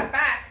gonna step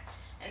back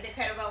and the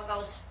kettlebell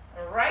goes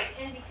right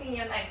in between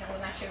your legs. I'm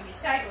gonna show you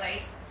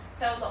sideways.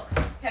 So look,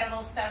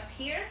 kettlebell starts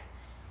here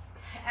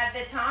at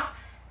the top,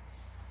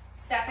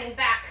 stepping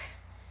back,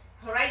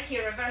 right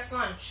here, reverse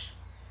lunge.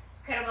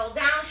 Kettlebell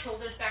down,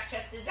 shoulders back,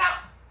 chest is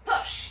out.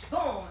 Push,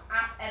 boom,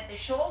 up at the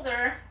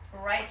shoulder,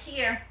 right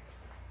here,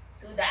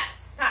 to that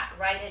spot.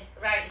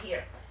 stop right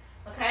here.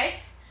 Okay?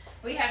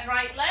 We have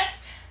right,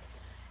 left,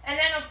 and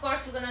then of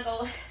course we're gonna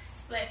go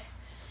split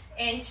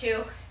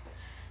into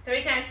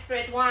 3 times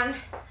split. 1,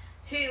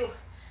 2,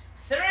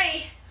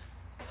 3.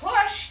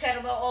 Push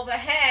kettlebell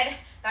overhead,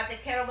 but the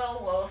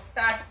kettlebell will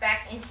start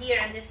back in here,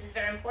 and this is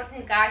very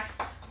important, guys.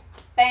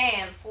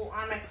 Bam! Full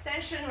arm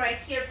extension right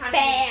here. Punching.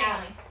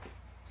 Bam!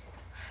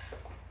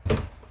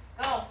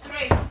 Go.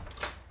 3.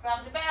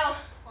 Grab the bell.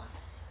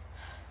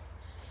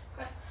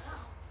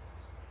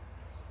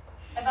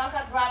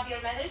 Ivanka, grab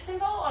your medicine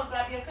ball or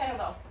grab your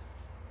kettlebell.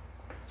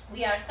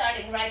 We are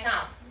starting right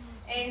now.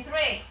 In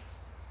 3,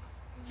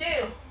 2,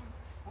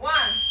 1,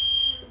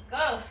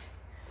 go.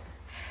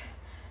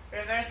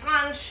 Reverse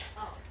lunge.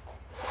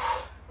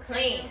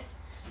 Clean.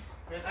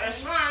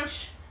 Reverse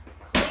lunge.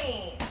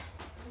 Clean.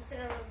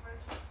 Instead of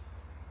reverse.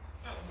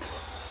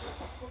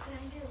 What can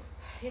I do?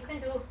 You can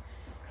do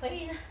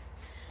clean.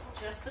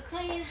 Just the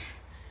clean.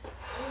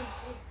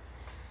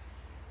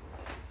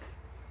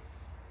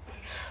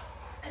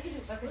 I can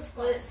do Okay,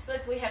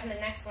 split we have in the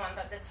next one,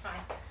 but that's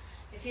fine.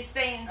 If you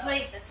stay in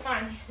place, that's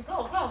fine.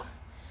 Go.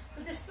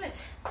 Do the split.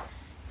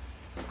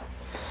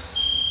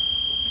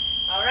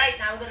 All right,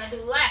 now we're gonna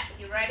do left.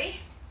 You ready?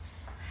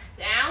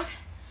 Down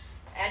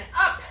and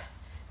up.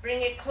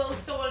 Bring it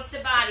close towards the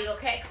body,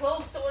 okay?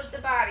 Close towards the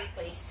body,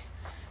 please.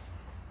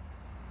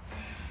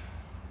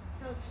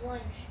 No, it's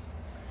lunge.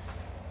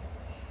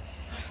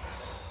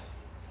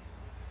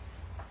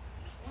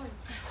 It's lunge.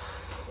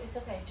 It's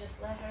okay,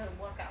 just let her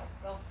work out.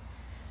 Go.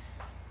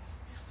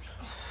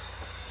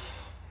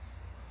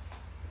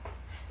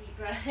 Deep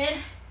breath in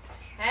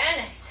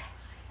and exhale.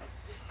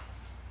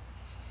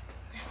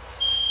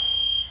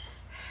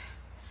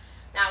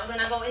 Now we're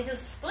gonna go into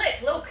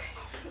split. Look.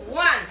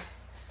 1,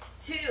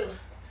 2,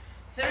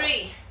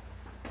 3.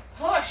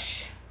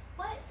 Push.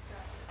 What?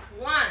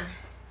 1,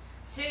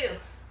 2,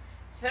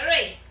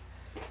 3.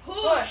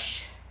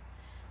 Push.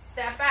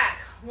 Step back.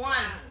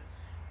 1,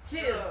 2,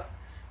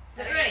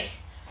 3.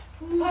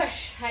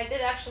 Push. I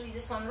did actually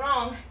this one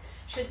wrong.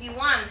 Should be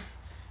 1,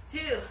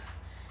 2,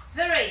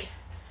 3.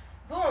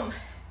 Boom.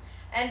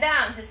 And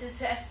down. This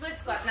is a split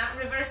squat, not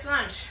reverse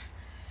lunge.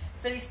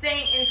 So you're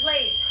staying in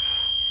place.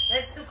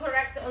 Let's do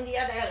correct on the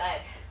other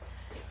leg.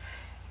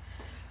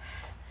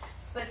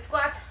 Split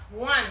squat.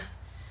 1,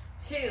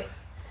 2,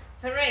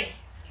 3.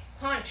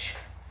 Punch.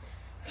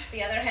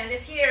 The other hand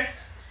is here.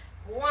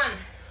 1,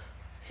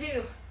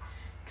 2,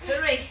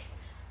 3.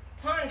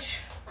 Punch.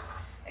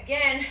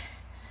 Again.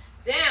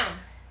 Down.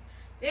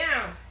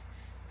 Down.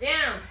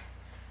 Down.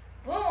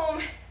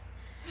 Boom.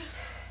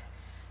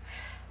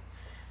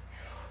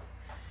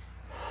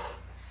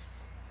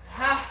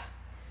 Ah,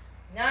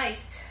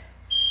 nice.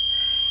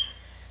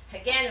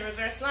 Again,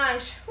 reverse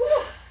lunge.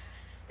 Whew.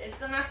 This is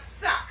gonna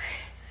suck.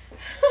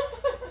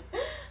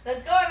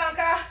 Let's go,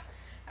 Ivanka.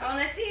 I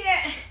wanna see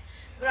it.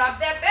 Grab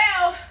that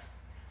bell.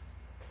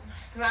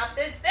 Grab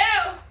this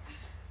bell.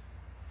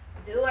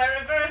 Do a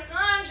reverse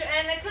lunge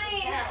and a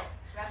clean. Bell.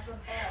 Grab the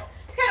bell.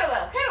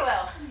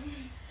 Kettlebell.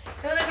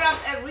 You wanna grab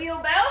a real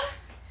bell?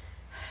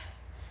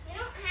 You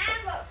don't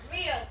have a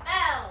real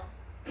bell.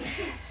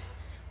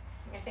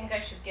 I think I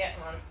should get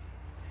one.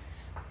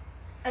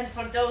 And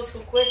for those who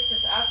quit,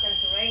 just ask them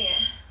to ring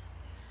it.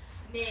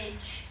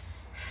 Midge.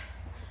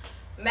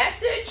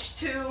 Message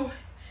to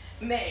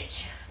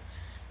Midge.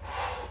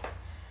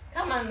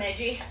 Come on,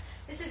 Midgie.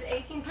 This is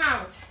 18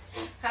 pounds.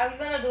 How are you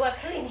gonna do a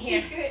clean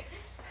here?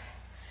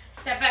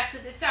 Step back to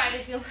the side.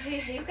 If you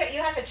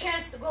have a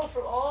chance to go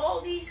through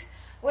all these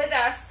with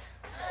us.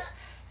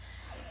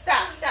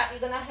 Stop.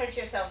 You're gonna hurt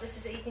yourself. This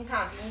is 18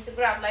 pounds. You need to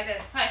grab like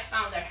a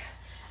 5-pounder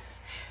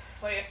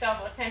for yourself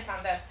or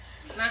 10-pounder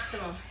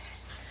maximum.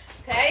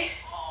 Okay?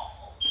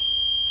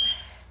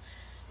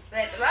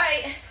 Split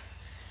right.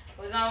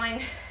 We're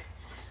going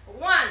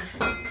 1,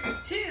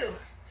 2,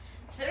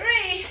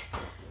 3.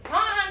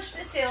 Punch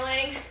the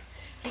ceiling.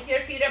 Keep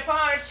your feet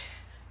apart.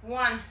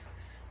 1,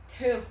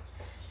 2,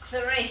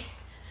 3.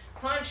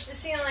 Punch the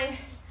ceiling.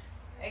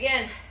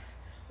 Again.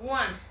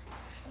 1,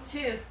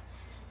 2,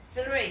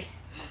 3.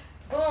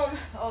 Boom.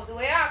 All the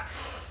way up.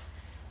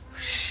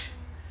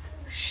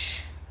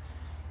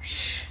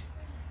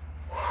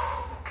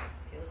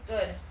 Feels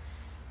good.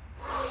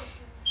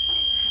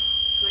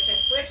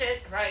 Switch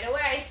it right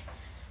away.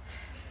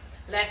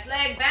 Left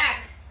leg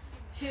back.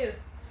 2,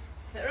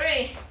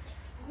 3.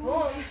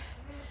 Boom.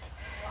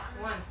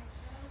 1,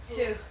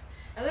 2.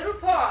 A little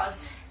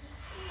pause.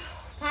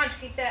 Punch.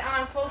 Keep that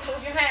arm close.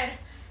 Hold your head.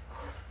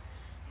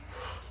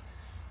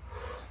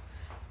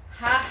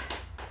 Ha.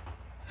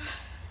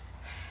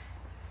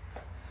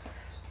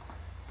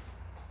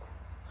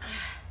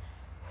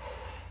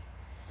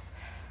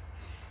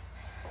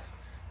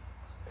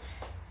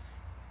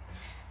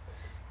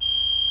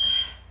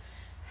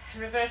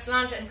 Reverse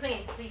lunge and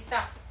clean. Please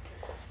stop.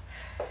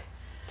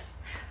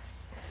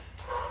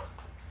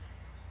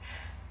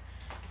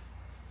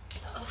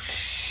 Oh,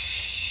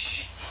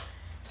 shh.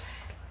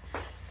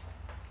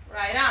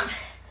 Right arm.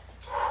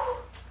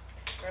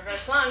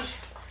 Reverse lunge.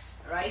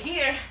 Right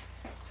here.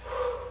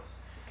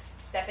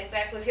 Stepping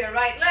back with your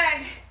right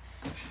leg.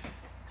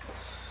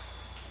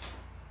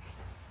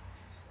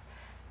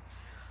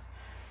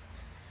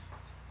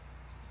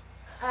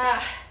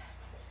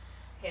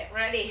 Get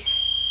ready.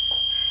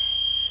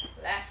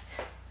 Left.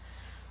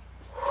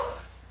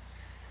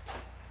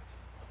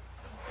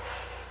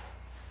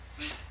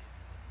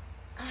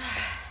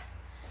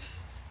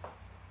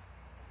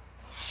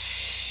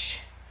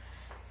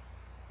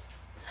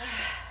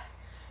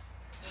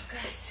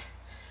 Guys.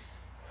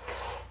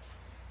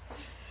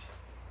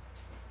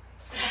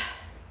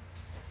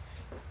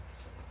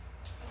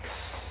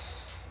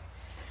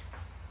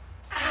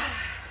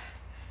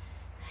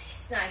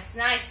 Nice,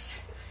 nice.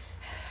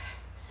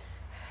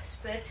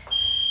 Split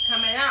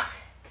coming up.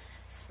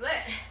 Split.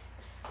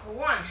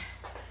 1,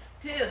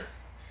 2,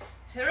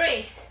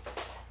 3.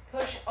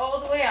 Push all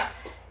the way up.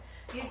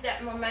 Use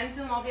that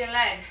momentum of your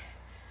leg.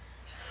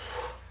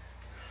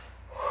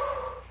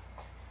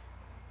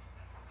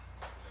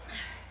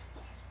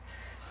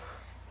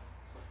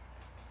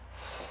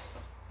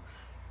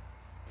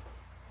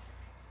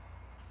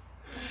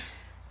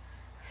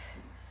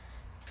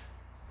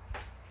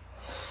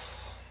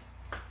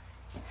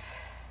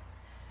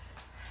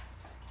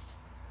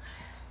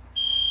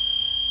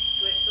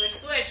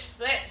 Switch,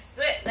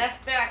 split,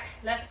 left back.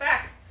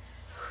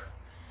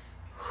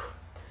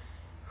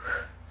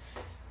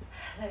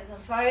 Legs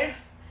on fire.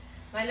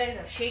 My legs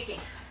are shaking.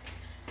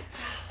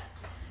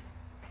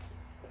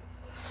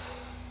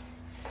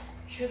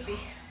 Should be.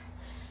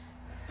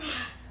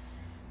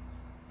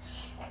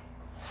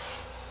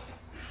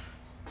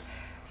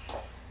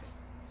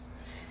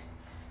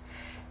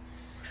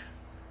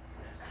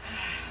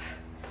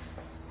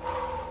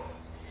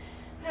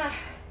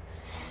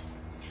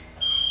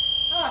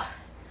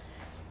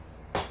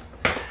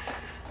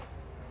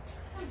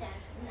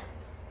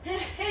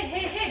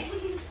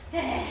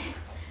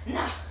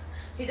 No,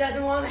 he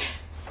doesn't want it.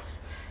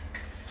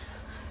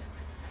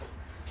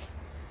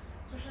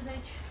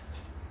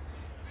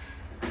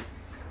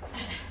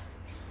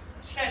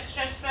 Stretch.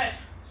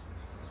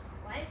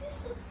 Why is this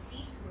so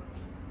see-through?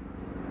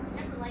 It's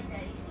never like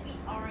that. It used to be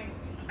orange.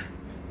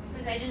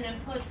 Because I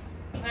didn't put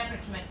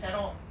beverage mix at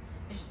all.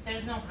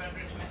 There's no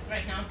beverage mix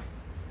right now.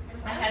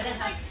 And I why had does to it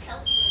have. like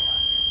seltzer water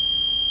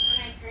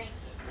when I drink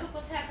it? Look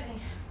what's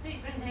happening. Please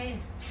bring that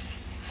in.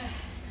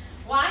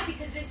 Why?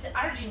 Because there's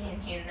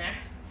arginine in there.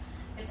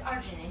 It's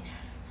arginine.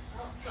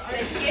 Oh, so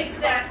It gives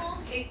that.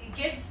 It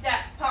gives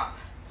that pop.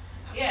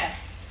 Yeah.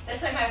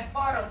 That's why my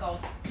bottle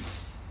goes.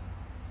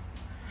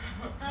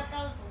 I thought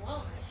that was the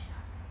wellness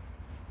shot.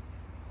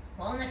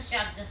 Wellness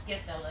shot just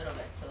gives a little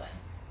bit to it.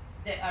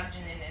 The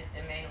arginine is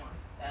the main one.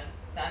 That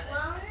does it.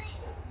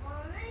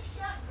 Wellness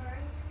shot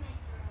burns in my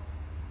throat.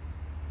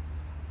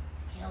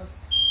 Kills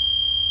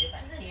the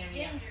Because bacteria. it's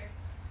ginger.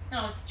 No,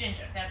 it's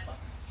ginger. That's what.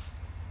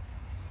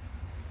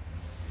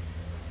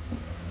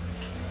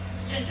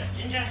 It's ginger.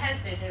 Ginger has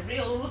the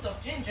real root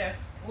of ginger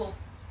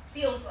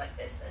feels like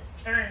this. It's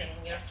burning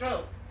in your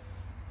throat.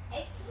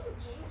 I've seen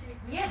ginger.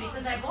 Yeah,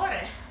 because I bought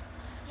it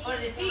for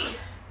the tea.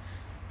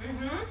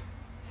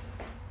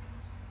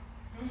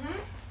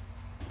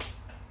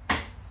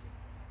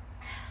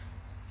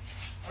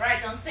 All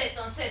right, don't sit.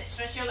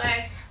 Stretch your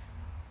legs.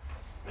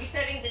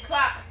 Resetting the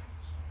clock.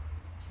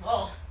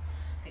 Well,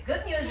 the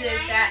good news is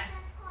that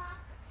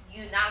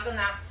you're not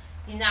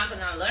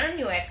gonna learn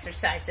new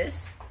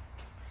exercises.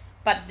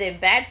 But the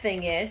bad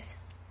thing is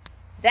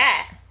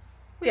that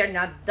we are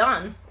not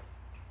done.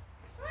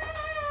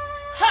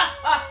 Ha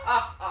ha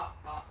ha ha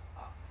ha.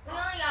 We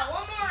only got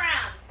one more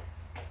round.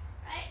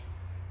 Right?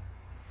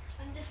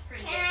 I'm just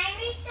pretty Can I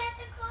reset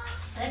the clock?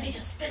 Let me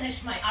just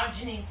finish my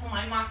arginine so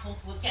my muscles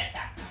will get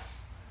that.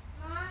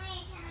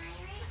 Mommy, can I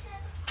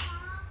reset the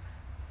clock?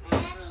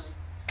 Mommy.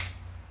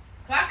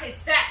 Clock is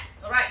set.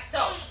 All right,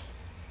 so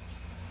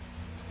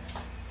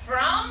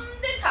from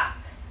the top.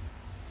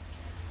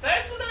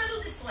 First, we're gonna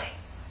do the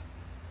swings.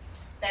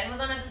 Then we're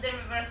gonna do the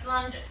reverse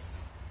lunges.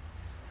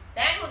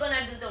 Then we're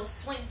gonna do those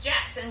swing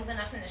jacks, and we're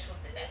gonna finish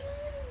with the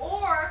deadlift.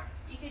 Or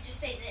you could just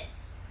say this.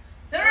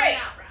 3,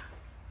 Out round.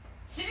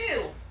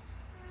 2,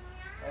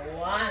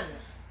 1.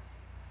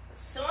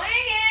 Swing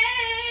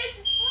it.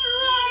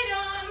 Right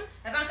arm.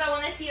 Ivanka, I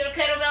want to see your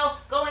kettlebell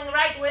going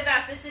right with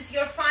us. This is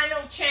your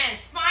final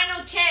chance.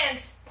 Final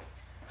chance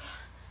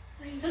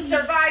to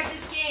survive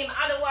this game.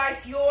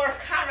 Otherwise, your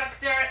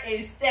character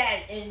is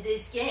dead in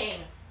this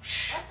game.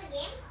 What's the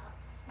game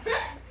called?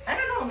 I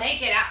don't know.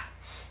 Make it up.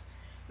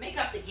 Make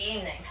up the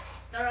game name.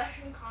 The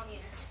Russian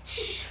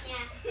communists.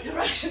 Yeah. The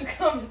Russian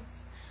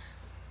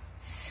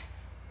communists.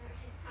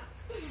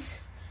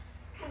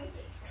 Comic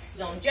Cage.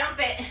 Don't jump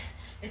it.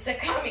 It's a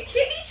comic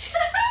cage.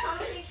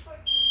 Comic Cage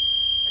 14.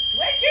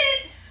 Switch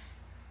it.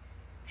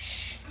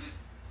 Shh.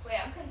 Wait,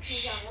 I'm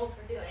confused on what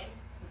we're doing.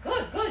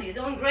 Good. You're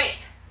doing great.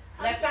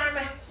 Left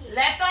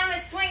arm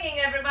is swinging,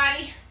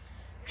 everybody.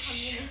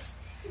 Shh.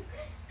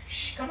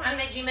 Shh. Come on,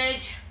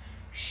 Midge.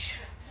 Shh.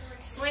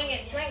 Swing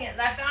it.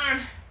 Left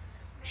arm.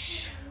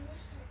 Shh.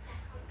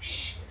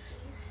 Shh.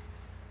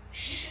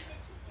 Shh.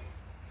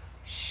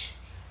 Shh.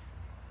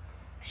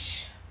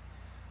 Shh.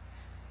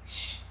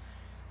 Shh.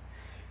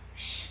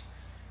 Shh.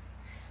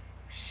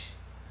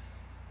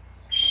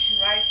 Shh.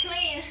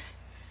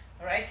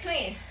 Right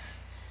clean.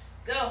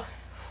 Go.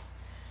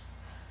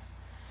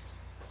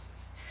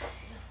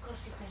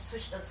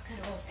 switch those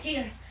kettlebells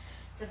here.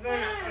 It's a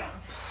burnout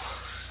round.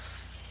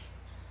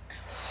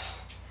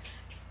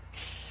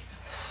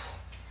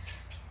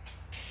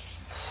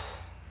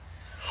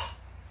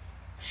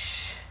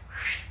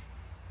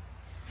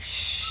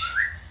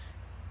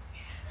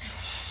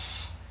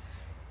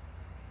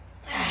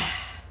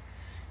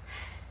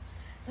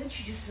 Don't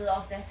you just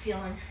love that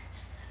feeling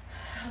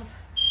of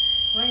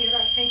when you're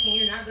like thinking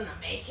you're not gonna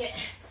make it?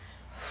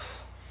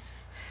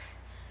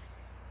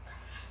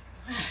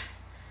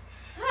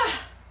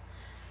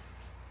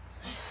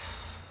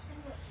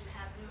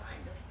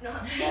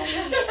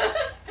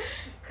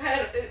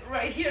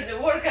 Right here,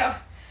 the workout.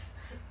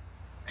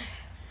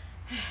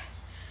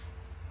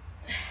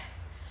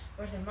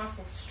 Where the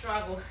muscles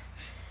struggle.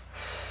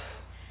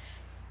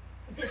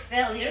 The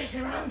failure is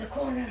around the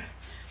corner.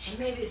 Or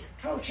maybe it's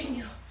approaching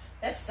you.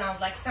 That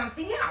sounds like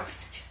something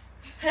else.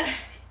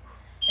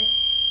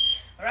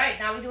 All right,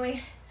 now we're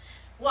doing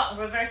what?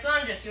 Reverse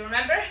lunges, you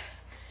remember?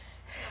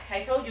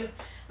 I told you,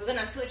 we're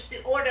gonna switch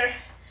the order.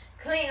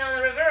 Clean on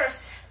the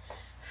reverse.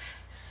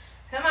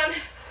 Come on.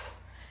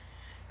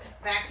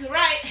 Back to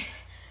right.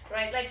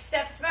 Right leg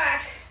steps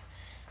back.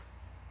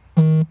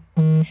 And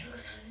we're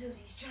gonna do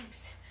these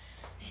jumps,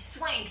 these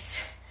swings.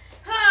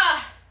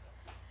 Ah.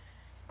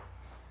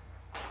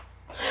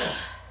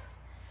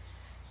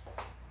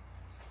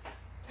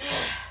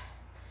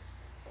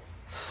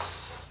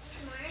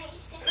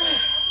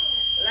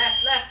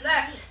 Left,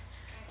 left.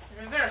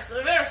 Reverse,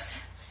 reverse.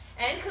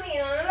 And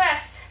clean on the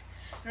left.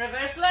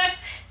 Reverse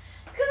left.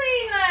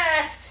 Clean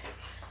left.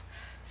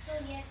 So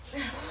you have to.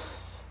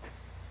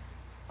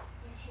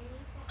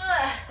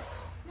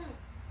 No,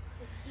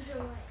 it's either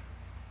way.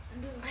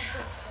 I'm doing this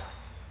stuff.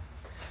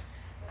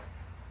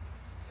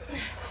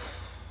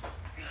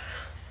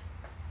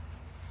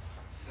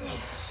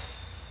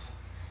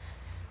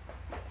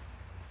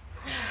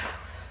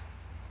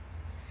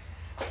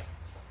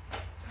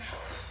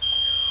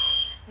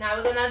 Now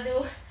we're gonna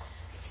do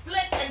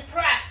split and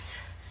press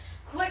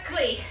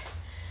quickly.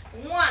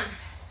 1,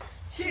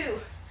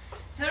 2,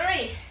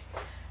 3.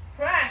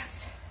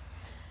 Press.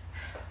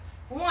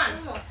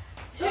 1,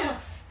 2,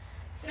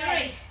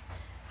 3.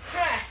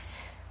 Press.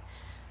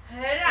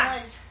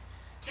 Raz.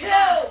 2,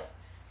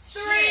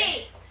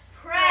 3.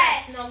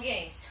 Press. No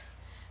games.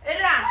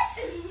 Raz.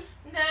 2,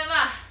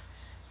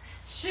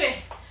 3.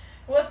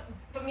 What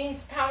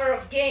means power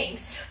of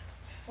games?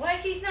 Why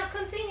he's not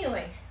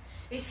continuing?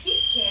 Is he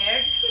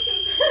scared?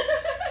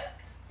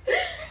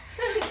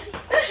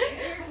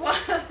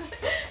 1,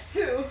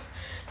 2,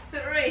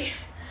 3.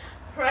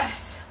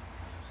 Press.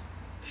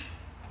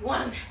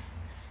 1,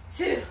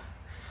 2,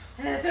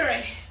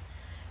 3.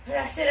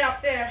 Press it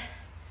up there.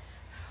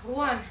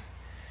 1,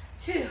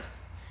 2,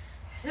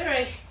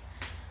 3.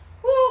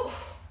 Woo!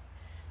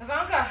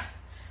 Ivanka,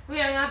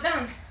 we are not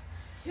done.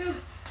 2.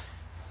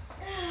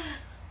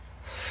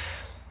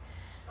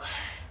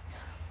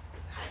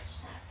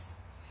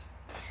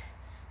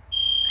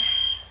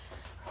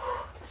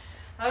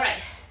 All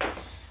right,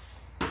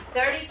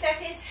 30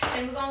 seconds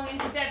and we're going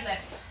into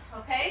deadlift,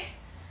 okay?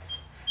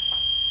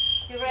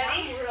 You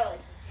ready? I'm really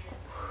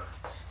confused.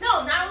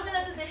 No, now we're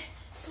gonna do the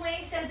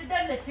swings and the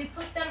deadlifts. We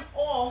put them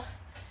all,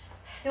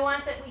 the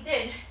ones that we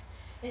did,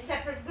 in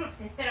separate groups.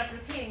 Instead of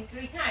repeating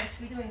 3 times,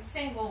 we're doing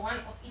single one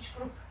of each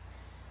group.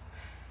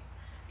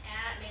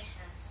 Yeah, that makes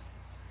sense.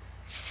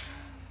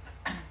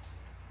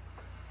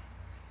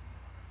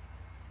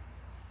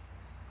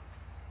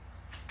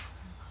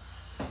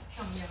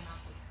 Show me your muscles.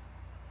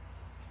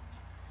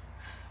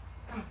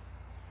 Come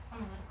a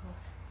little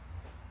close.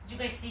 Did you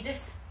guys see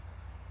this?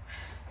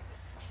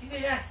 Did you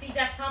guys see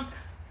that pump?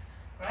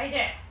 Right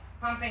there,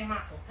 pumping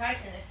muscle.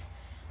 Tyson is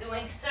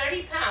doing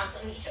 30 pounds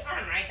on each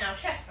arm right now,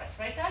 chest press,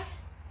 right guys?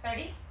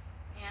 30?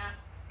 Yeah.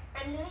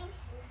 I'm doing 10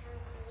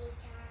 pounds on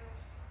each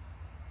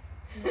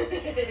arm.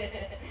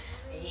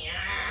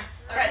 Yeah.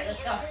 All right,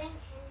 let's go. I'm doing 10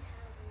 pounds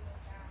on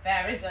each arm.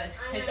 Very good.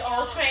 On It's my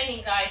all own.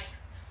 training, guys.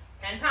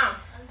 10 pounds.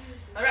 I'm doing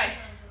All right. 10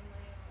 pounds on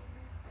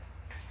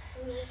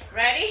my own. On each arm.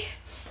 Ready?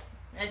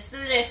 Let's do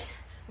this.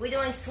 We're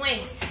doing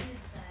swings. What is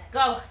that?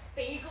 Go.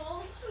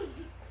 Bagels?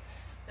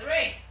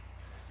 3,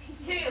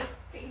 2,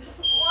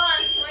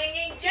 1.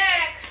 Swinging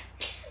jack.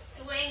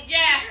 Swing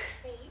jack.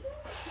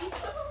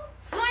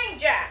 Swing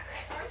jack.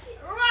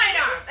 Right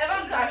arm.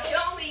 Ivanka,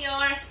 show me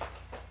yours.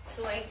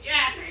 Swing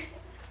jack.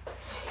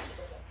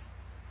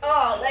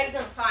 Oh, legs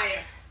on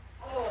fire.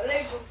 Oh,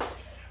 legs on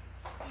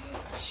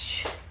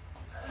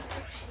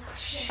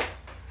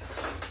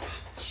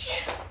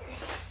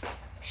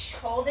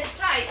Hold it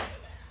tight.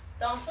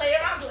 Don't play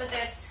around with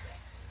this.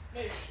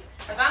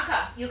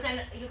 Ivanka, you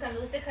can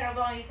lose the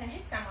kettlebell and you can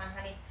hit someone,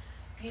 honey.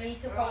 You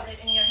need to hold it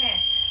in your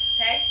hands,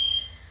 okay?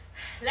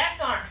 Left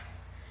arm.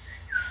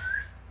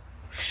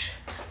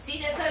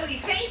 See, that's how we're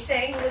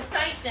facing with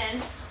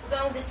Tyson. We're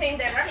going the same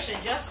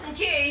direction, just in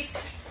case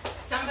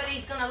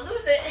somebody's gonna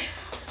lose it.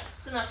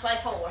 It's gonna fly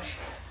forward.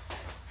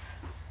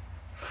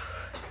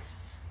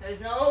 There's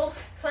no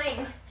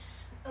playing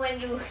when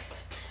you're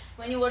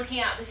working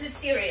out. This is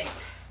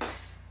serious.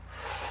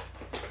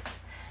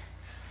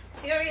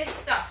 Serious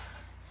stuff.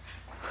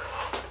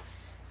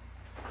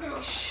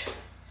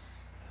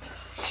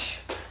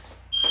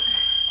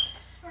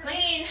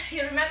 Clean,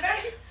 you remember?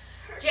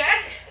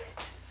 Jack.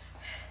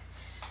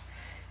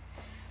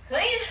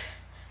 Clean.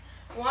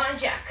 One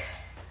jack.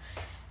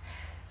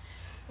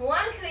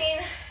 One clean.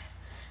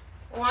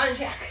 One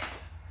jack.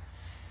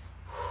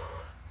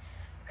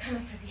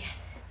 Coming to the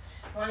end.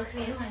 One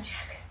clean, one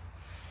jack.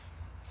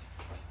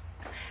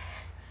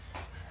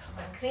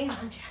 One clean,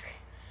 one jack.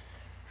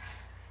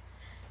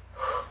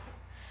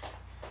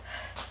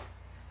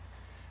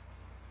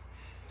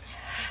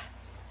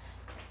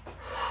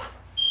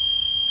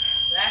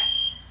 Left.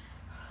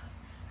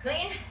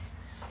 Clean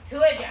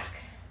to a jack.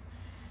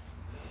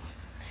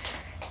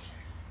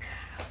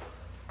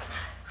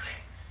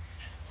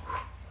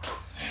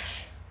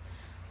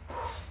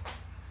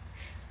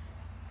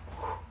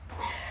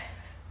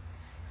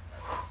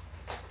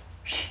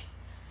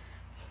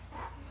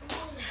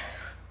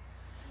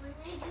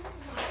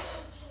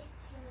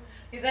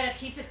 You gotta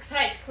keep it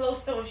tight,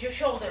 close towards your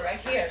shoulder right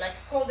here. Like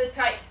hold it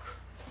tight.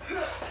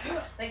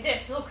 Like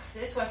this, look,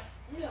 this way.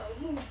 No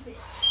movement.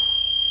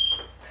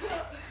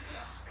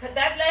 Cut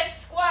that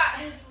left squat.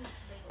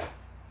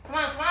 Come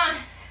on, come on.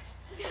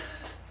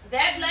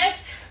 That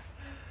left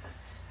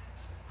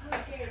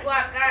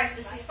squat, guys,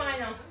 this is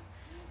final.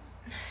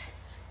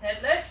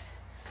 That left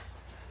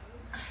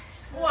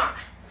squat.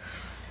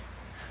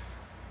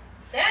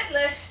 That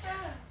left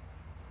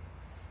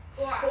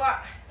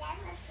squat.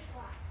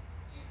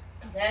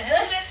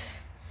 Deadlift,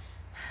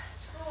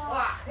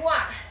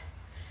 squat,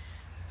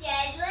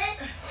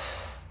 Deadlift.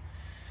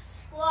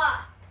 Squat.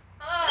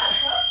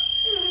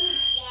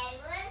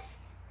 Deadlift.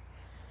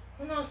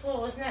 Who knows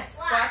what was next?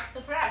 Squat. Squat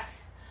to press.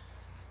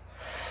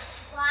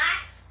 Squat.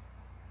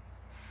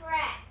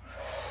 Press.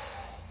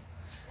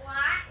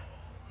 Squat.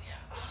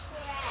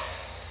 Press.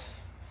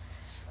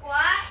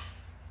 Squat.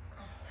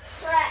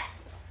 Press.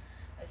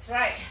 That's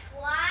right.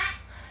 Squat.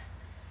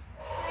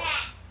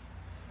 Press.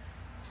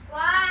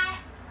 Squat.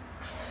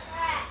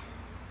 Press.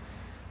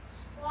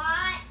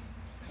 Squat.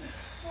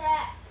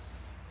 Press.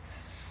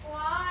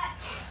 Squat.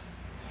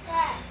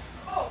 Press.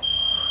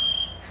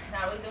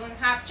 Now we're doing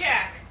half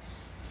jack.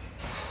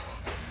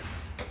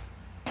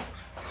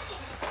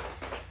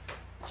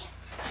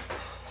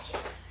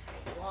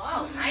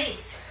 Wow,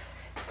 nice.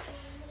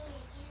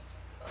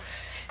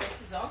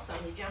 This is awesome.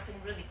 You're jumping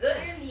really good.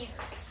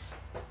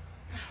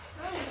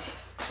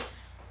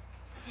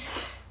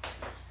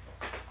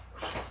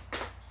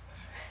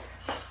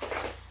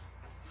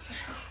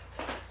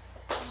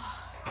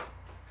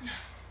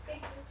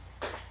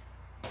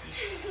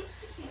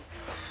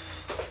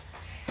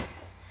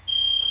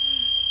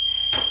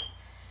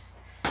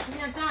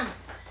 You're not done.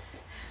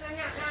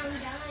 I'm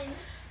done.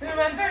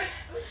 Remember?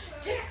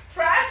 Jack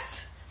press.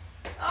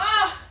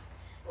 Oh,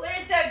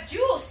 where's that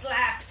juice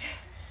left?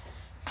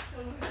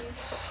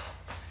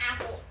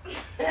 Apple.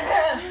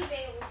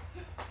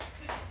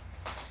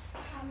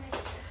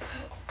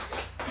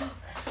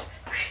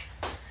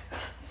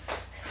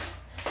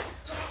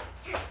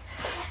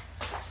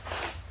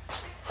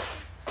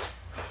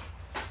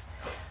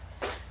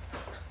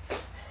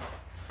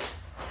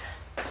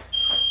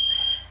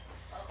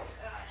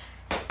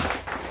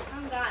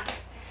 I'm gone.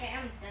 Okay,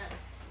 I'm done.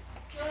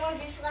 No more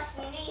juice left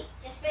in me.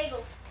 Just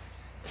bagels.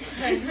 Just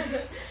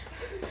bagels.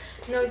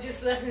 No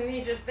juice left in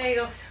me, just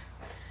bagels.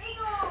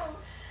 Bagels.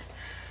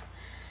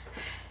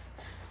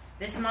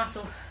 This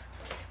muscle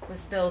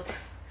was built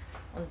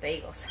on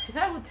bagels. If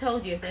I would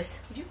told you this,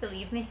 would you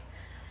believe me?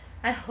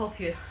 I hope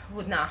you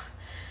would not.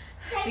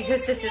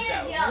 Because this is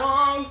a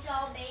wrong It's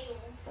all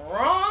bagels.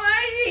 wrong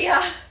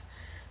idea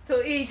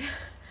to eat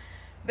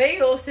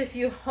bagels if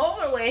you're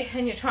overweight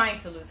and you're trying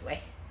to lose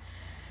weight.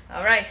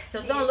 All right,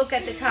 so don't look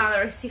at the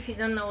calories if you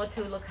don't know what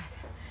to look at.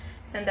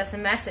 Send us a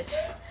message.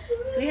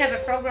 So we have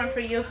a program for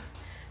you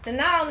that's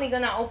not only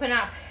gonna open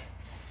up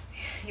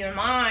your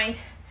mind,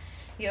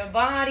 your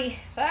body,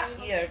 but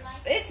your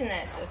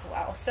business as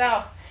well.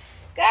 So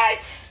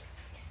guys,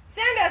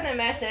 send us a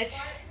message.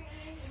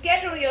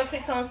 Schedule your free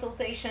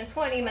consultation,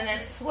 20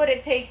 minutes. What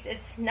it takes,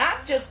 it's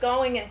not just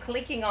going and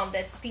clicking on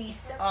this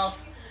piece of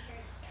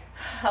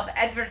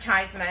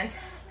advertisement,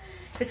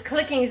 because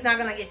clicking is not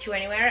going to get you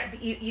anywhere.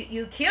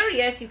 You're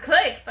curious, you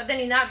click, but then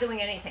you're not doing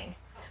anything.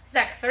 It's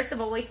like, first of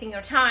all, wasting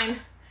your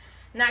time,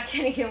 not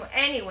getting you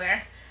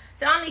anywhere.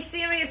 So only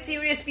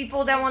serious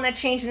people that want to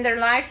change in their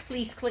life,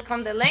 please click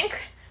on the link.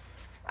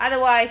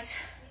 Otherwise,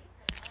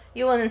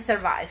 you wouldn't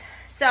survive.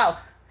 So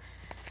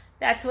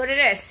that's what it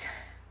is.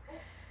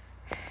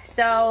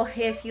 So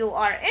if you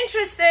are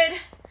interested,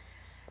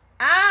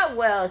 I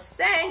will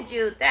send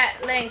you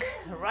that link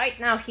right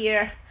now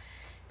here.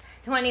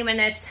 20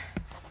 minutes.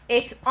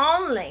 If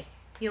only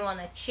you want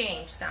to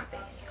change something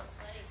in you.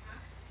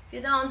 If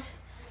you don't,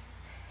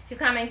 if you're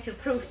coming to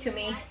prove to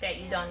me that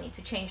you don't need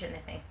to change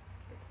anything,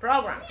 this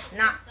program is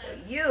not for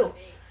you.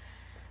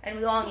 And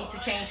we all need to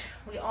change.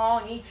 We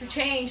all need to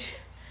change.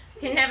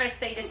 You can never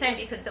stay the same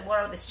because the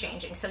world is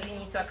changing. So you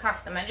need to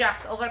accustom,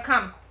 adjust,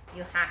 overcome.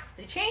 You have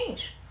to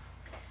change.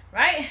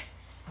 Right?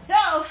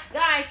 So,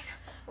 guys,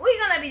 we're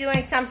gonna be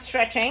doing some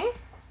stretching.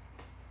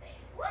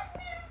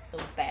 so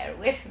bear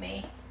with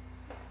me.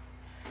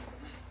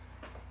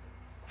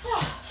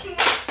 Charge your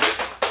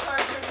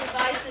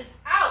devices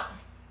out.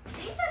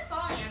 Things are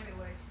falling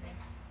everywhere today.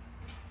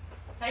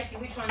 Tyson,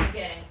 which one are you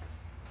getting?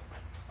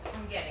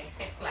 I'm getting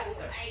hip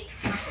flexors. Hip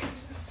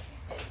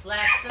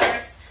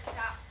flexors.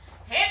 Stop.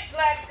 Hip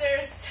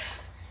flexors.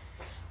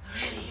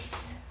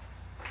 Release.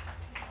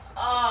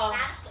 Oh.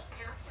 Basket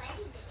now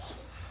sweaty today.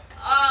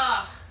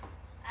 Oh.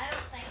 I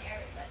don't think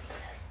everybody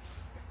does.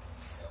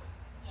 So,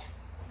 yeah,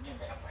 give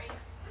it a break.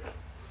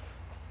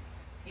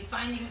 You're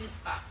finding this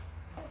spot.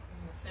 In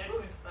a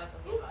certain spot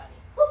of your body.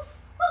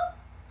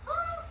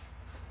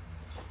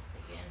 Just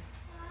again.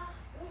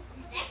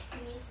 This next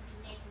needs to be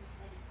nice and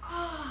sweaty.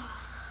 Oh.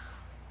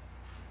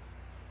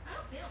 I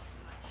don't feel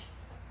too much.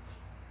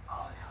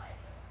 Oh, now I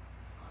do.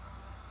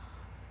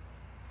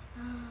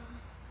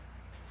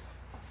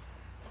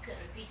 You could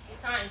repeat a few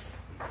times.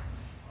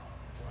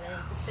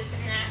 Willing to sit in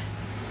that.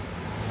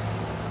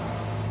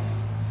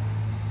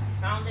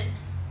 Found it.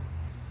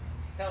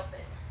 Felt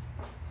it.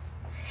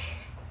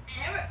 I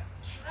never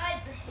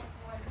tried the hip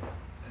one.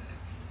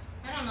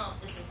 I don't know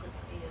if this is good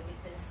for you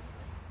because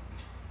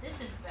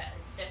this is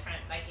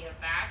different, like your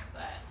back,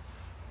 but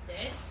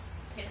this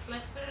hip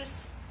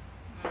flexors,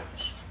 I'm not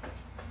sure what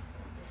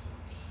this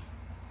would be.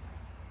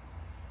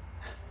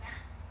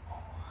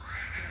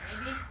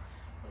 Maybe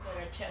we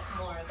gotta check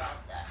more about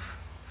that.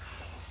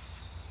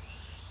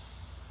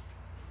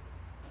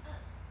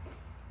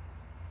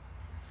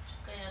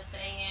 Just kind of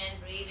staying in,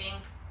 breathing,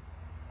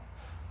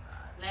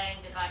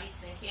 letting the body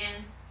sink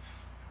in.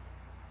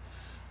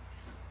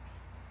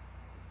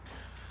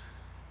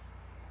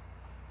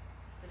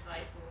 This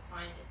device will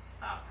find its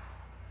spot.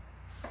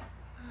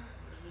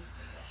 Release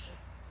the pressure.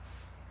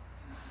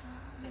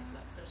 Hip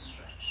flexor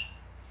stretch.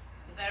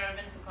 If you've ever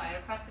been to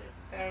chiropractor, if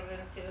you've ever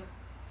been to,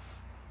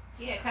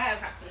 yeah,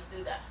 chiropractors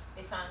do that.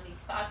 They find these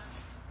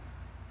spots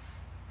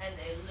and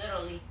they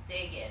literally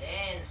dig it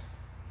in.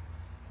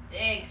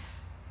 Dig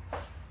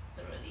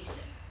to release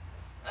it.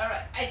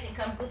 Alright, I think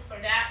I'm good for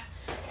that.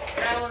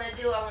 What I want to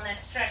do, I want to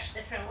stretch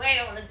different way.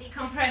 I want to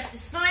decompress the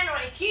spine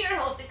right here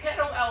of the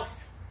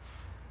kettlebells.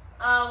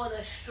 I want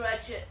to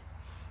stretch it.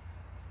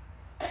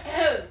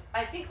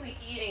 I think we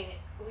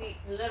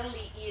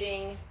literally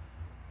eating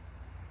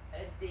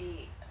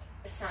the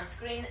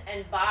sunscreen.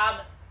 And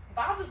Bob,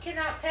 we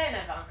cannot tan,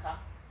 Ivanka.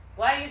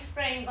 Why are you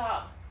spraying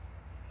Bob?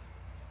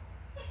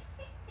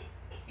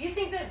 Do you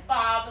think that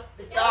Bob,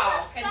 the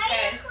dog, can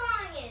tan?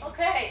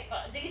 Okay,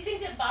 but do you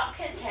think that Bob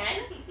can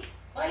tan?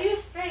 Why are you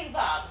spraying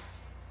Bob?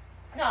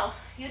 No,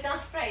 you don't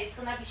spray. It's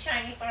gonna be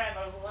shiny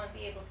forever. We won't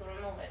be able to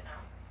remove it now.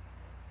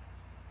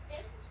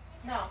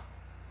 No.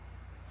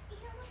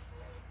 It's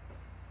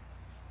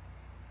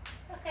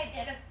okay,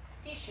 get a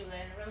tissue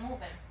and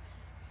remove it.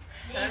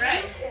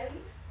 Alright.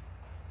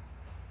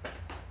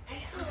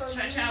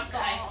 Stretch out,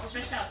 guys.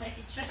 Stretch out, guys.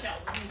 Stretch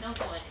out. Don't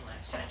go anywhere.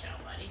 Stretch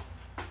out, buddy.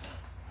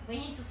 We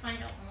need to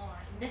find out more.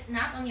 This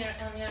not on your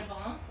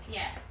bones?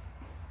 Yeah.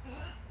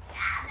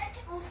 That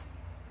tickles.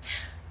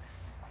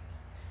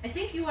 I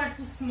think you are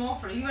too small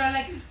for it. You are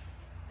like,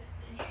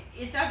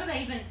 it's not gonna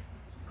even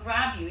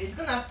grab you. It's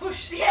gonna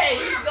push. Yeah,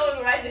 he's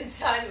going right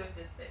inside with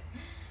this thing.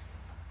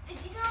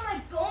 It's either on my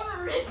bone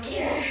or rib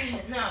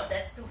cage. No,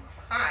 that's too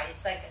high.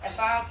 It's like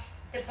above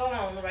the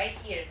bone right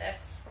here.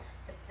 That's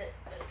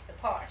the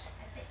part. I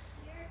fit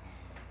here.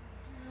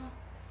 No.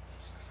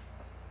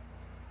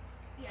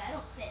 Yeah, I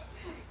don't fit.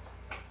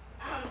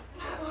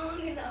 Not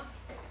long enough.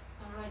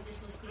 Alright, this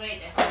was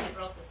great. I hope you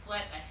broke a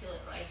sweat. I feel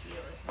it right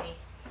here with me.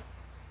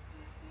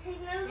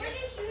 There's like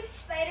a huge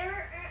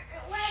spider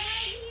web right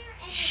here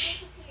and it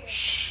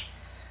disappeared.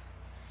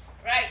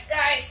 Right,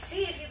 guys,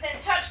 see if you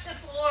can touch the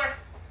floor.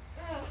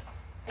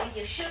 I think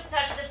you should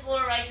touch the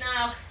floor right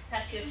now.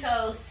 Touch your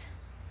toes.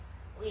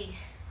 We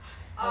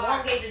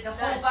elongated the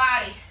whole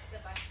body.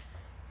 Goodbye.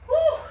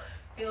 Woo!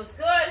 Feels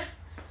good.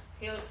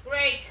 Feels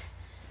great.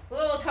 We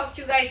will talk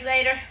to you guys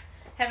later.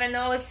 Have a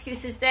no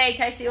excuses day.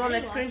 Tyson on the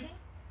screen. Watching?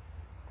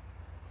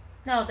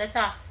 No, that's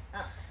us.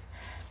 Oh.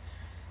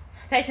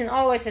 Tyson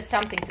always has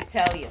something to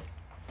tell you.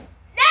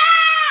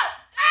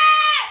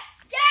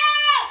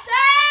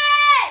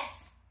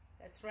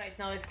 That's right,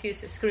 no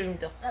excuses. Scream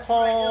the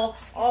whole,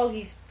 all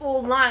these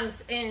full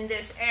lungs in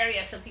this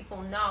area so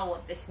people know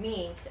what this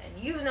means. And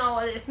you know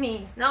what this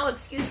means. No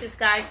excuses,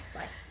 guys.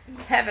 Bye.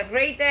 Have a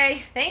great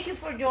day. Thank you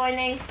for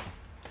joining.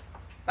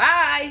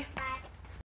 Bye. Bye.